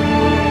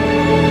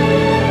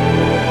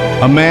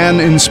 A man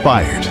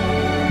inspired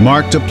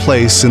marked a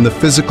place in the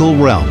physical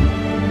realm,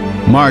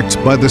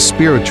 marked by the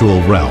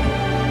spiritual realm.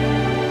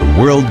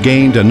 The world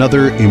gained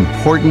another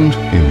important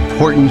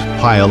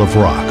pile of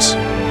rocks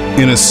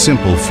in a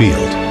simple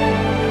field.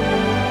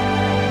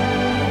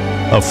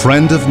 A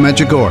Friend of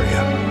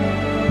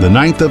Medjugorje, the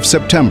 9th of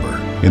September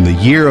in the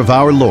year of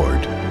our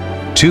Lord,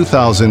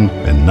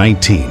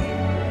 2019.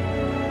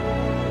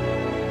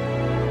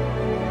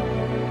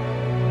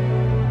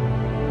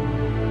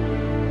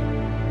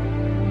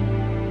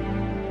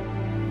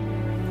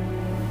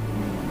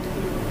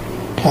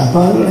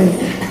 Abundantly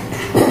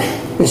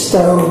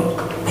bestow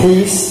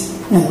peace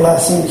and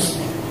blessings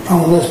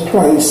on this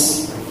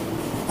place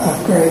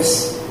of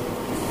grace.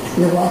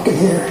 You're walking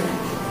here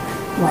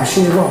while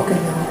she's walking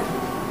there.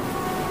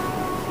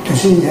 And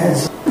she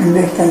has a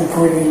big thing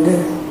for you to do.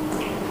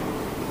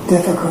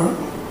 Difficult.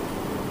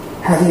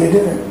 How do you do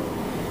it?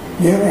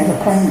 You don't have a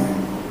plan.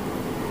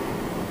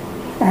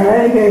 And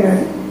they gave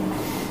an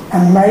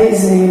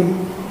amazing,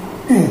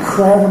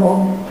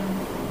 incredible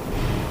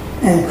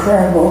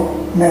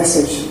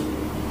message.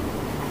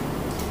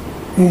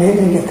 You need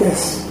to get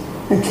this.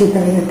 and keep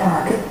it in your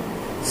pocket.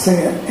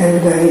 Say it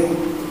every day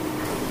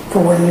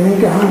for when you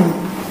go home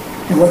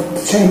and what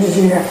the changes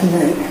you have to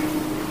make.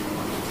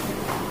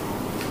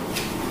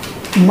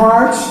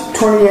 March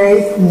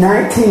 28,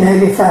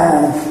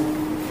 1985.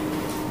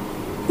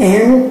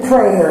 In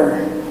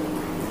prayer,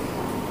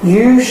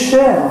 you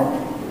shall,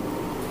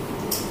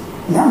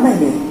 not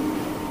maybe,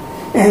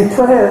 in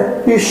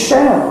prayer you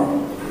shall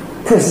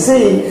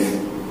perceive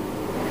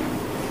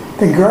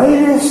the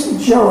greatest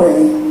joy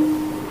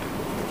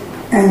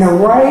and the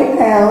way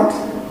out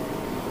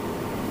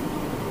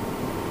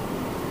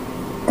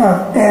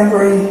of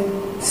every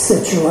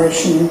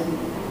situation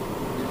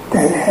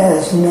that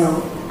has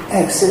no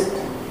exit.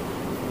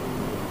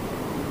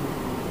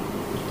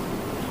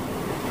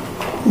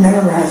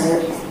 Memorize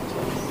it,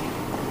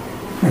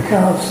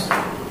 because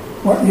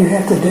what you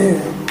have to do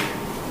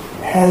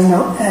has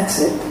no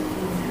exit.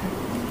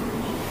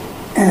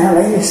 And Our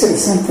Lady said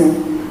something,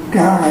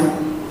 God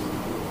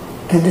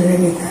can do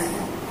anything.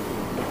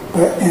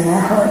 But in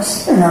our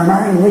hearts, in our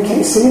mind, we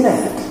can't see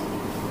that.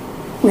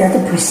 We have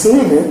to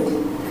perceive it.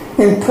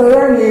 In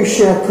prayer you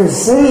shall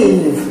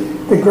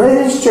perceive the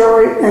greatest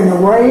joy and the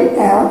way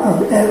out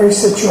of every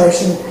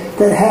situation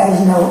that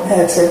has no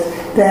exit.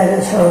 That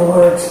is her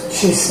words.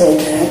 She said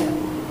that.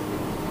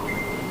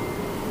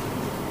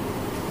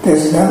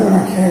 There's another one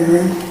I can't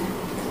read.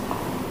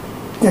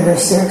 December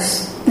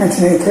 6,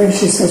 1983.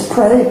 She says,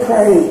 pray,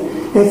 pray.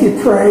 If you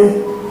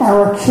pray, I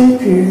will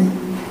keep you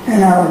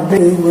and I will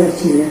be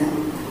with you.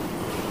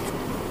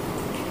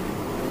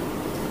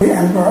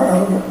 I've brought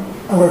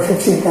over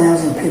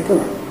 15,000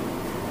 people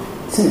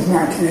since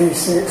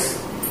 1986.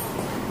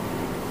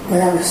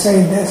 But I would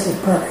say this is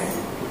probably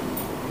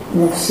the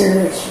most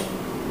serious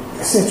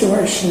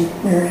situation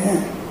we're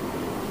in.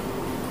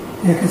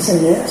 You can say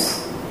yes,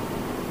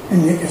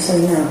 and you can say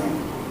no.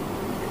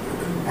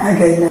 I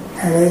gave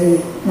my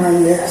lady my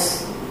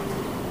yes,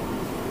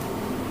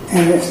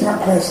 and it's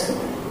not pleasant.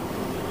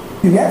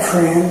 You got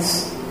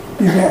friends,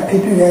 you got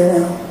people you gotta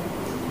know.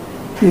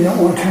 You don't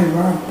want to turn them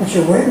on, but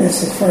your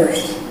witness is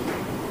first.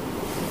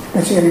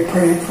 But you gotta be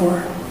praying for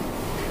it,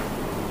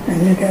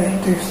 and you gotta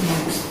do some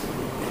things.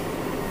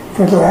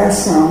 For the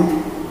last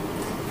song,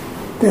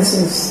 this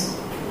is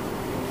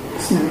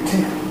number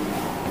 2.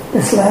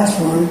 This last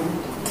one,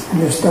 I'm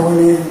just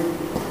throwing in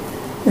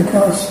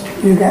because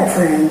you got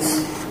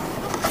friends.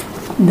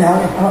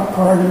 Dolly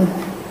Parton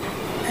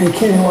and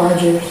Kenny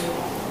Rogers.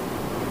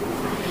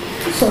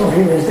 So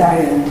he was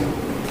dying.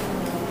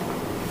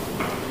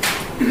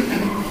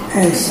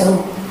 And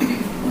so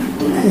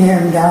he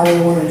and Dolly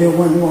want to do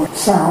one more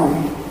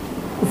song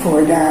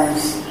before he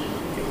dies.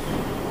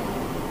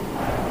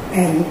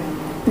 And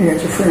you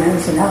got your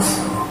friends, and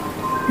also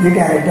you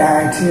got to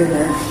die to your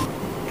left.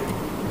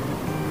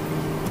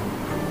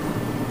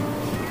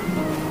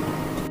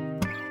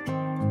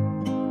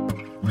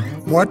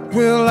 What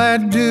will I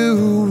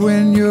do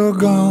when you're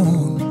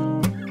gone?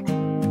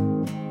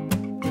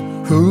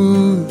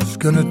 Who's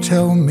gonna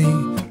tell me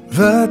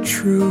the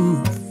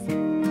truth?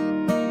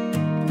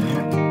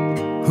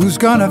 Who's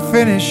gonna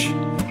finish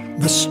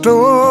the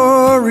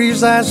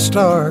stories I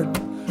start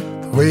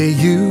the way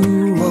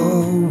you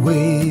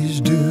always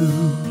do?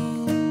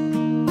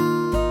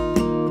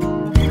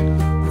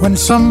 When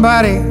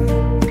somebody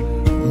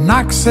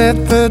knocks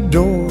at the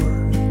door,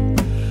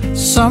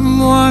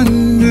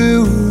 someone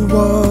new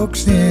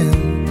walks in,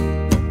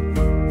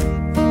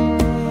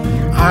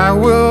 I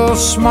will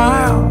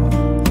smile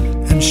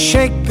and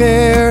shake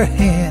their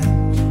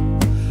hand,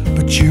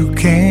 but you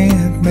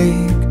can't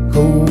make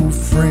old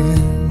friends.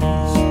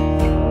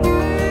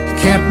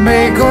 Can't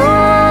make old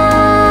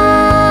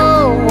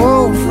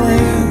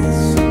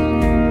friends.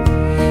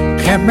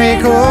 Can't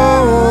make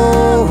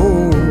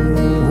old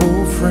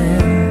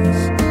friends.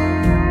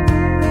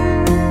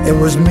 It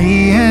was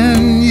me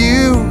and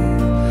you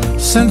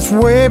since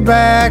way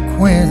back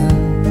when,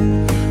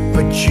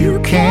 but you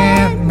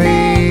can't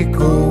make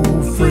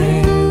old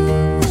friends.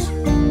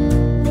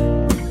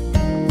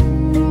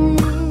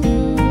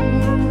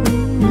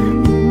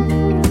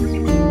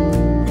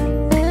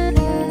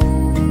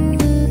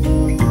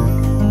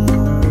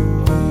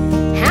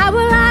 How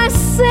will I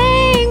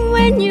sing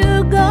when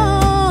you're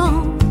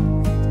gone?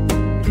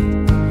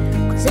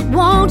 'Cause it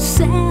won't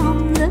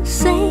sound the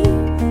same.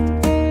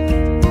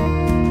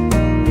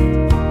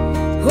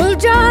 We'll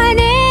join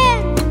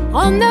in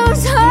on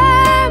those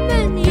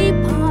harmony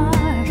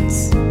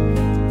parts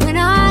when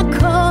I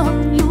call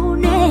your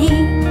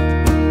name.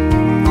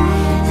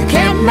 You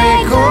can't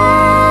make old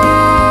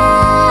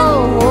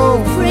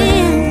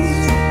friends.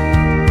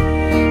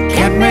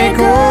 Can't make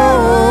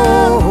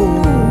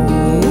old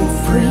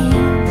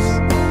friends.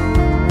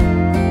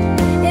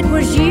 It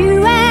was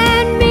you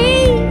and me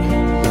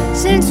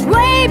since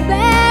way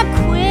back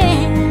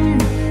when,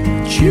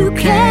 but you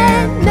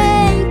can't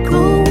make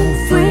old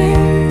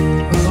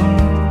friends.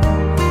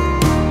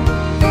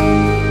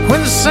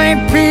 When St.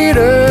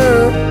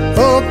 Peter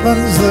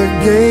opens the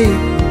gate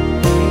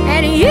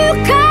And you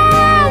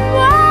come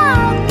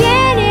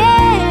walking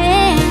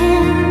in,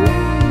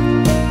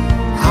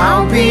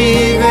 I'll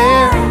be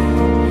there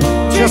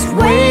just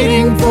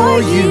waiting for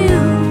you.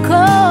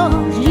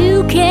 'Cause you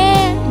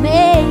can't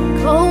make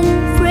old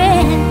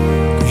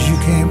friends. 'Cause you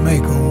can't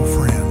make old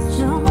friends.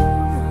 No, no.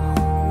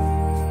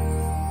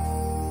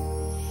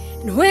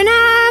 And when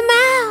I'm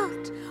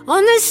out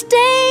on the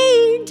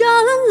stage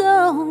all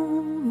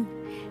alone,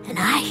 and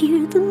I hear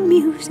the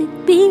music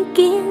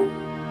begin,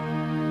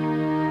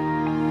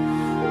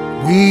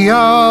 We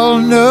all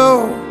know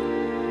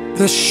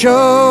the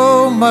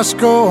show must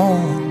go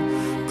on,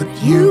 but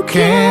you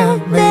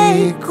can't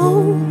make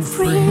old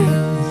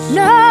friends.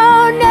 no,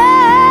 no.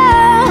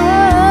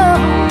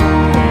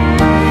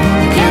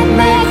 You can't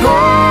make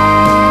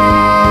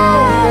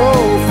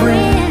old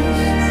friends.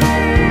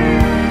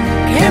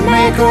 Can't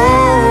make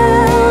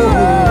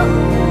old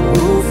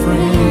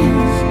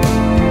friends.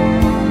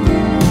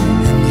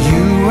 And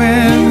you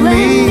and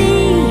me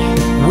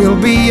will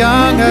be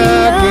young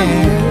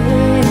again.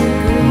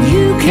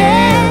 You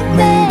Can't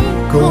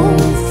make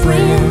old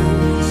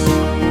friends.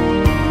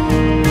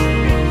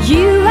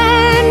 You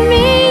and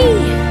me,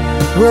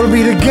 We'll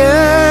be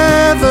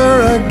together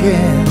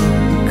again.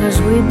 'cause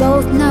we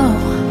both know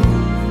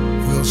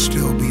We'll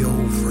still be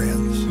old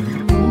friends.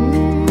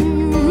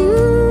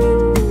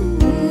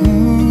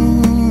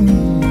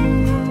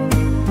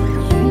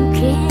 you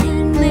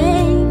can't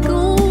make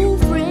old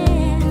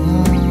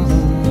friends.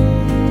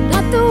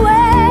 Not the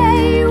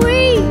way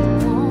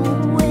we've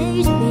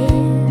always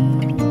been.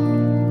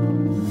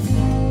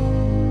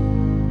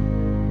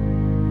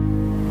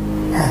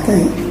 I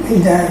think he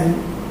died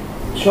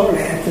shortly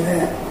after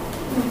that.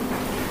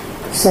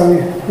 So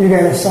you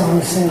got a song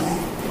to sing.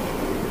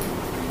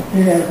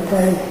 You got to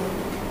pray.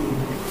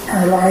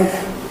 Our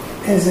life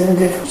is in a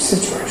different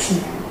situation.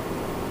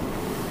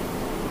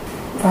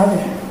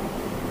 Father,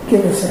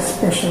 give us a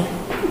special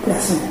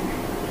blessing.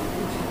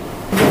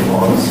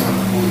 Father, Son,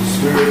 and Holy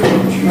Spirit,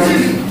 Lord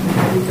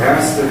Jesus,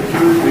 ask that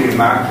you, the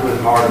Immaculate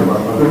Heart of our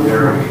Mother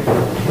Mary,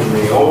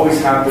 may always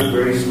have the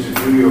grace to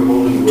do your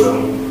holy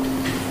will,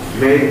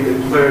 make the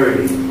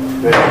clarity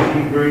that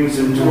he brings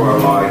into our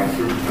life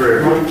through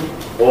prayer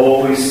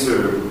always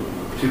serve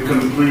to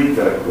complete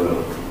that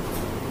will.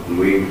 And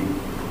we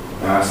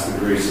ask the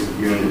grace of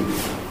unity,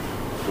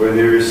 where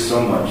there is so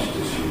much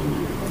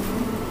disunity,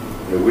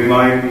 that we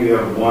might be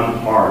of one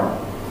heart,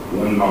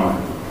 one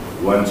mind,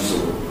 one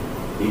soul,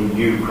 in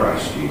you,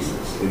 Christ Jesus.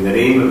 In the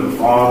name of the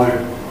Father,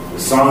 the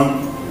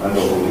Son, and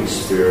the Holy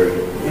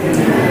Spirit.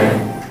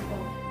 Amen.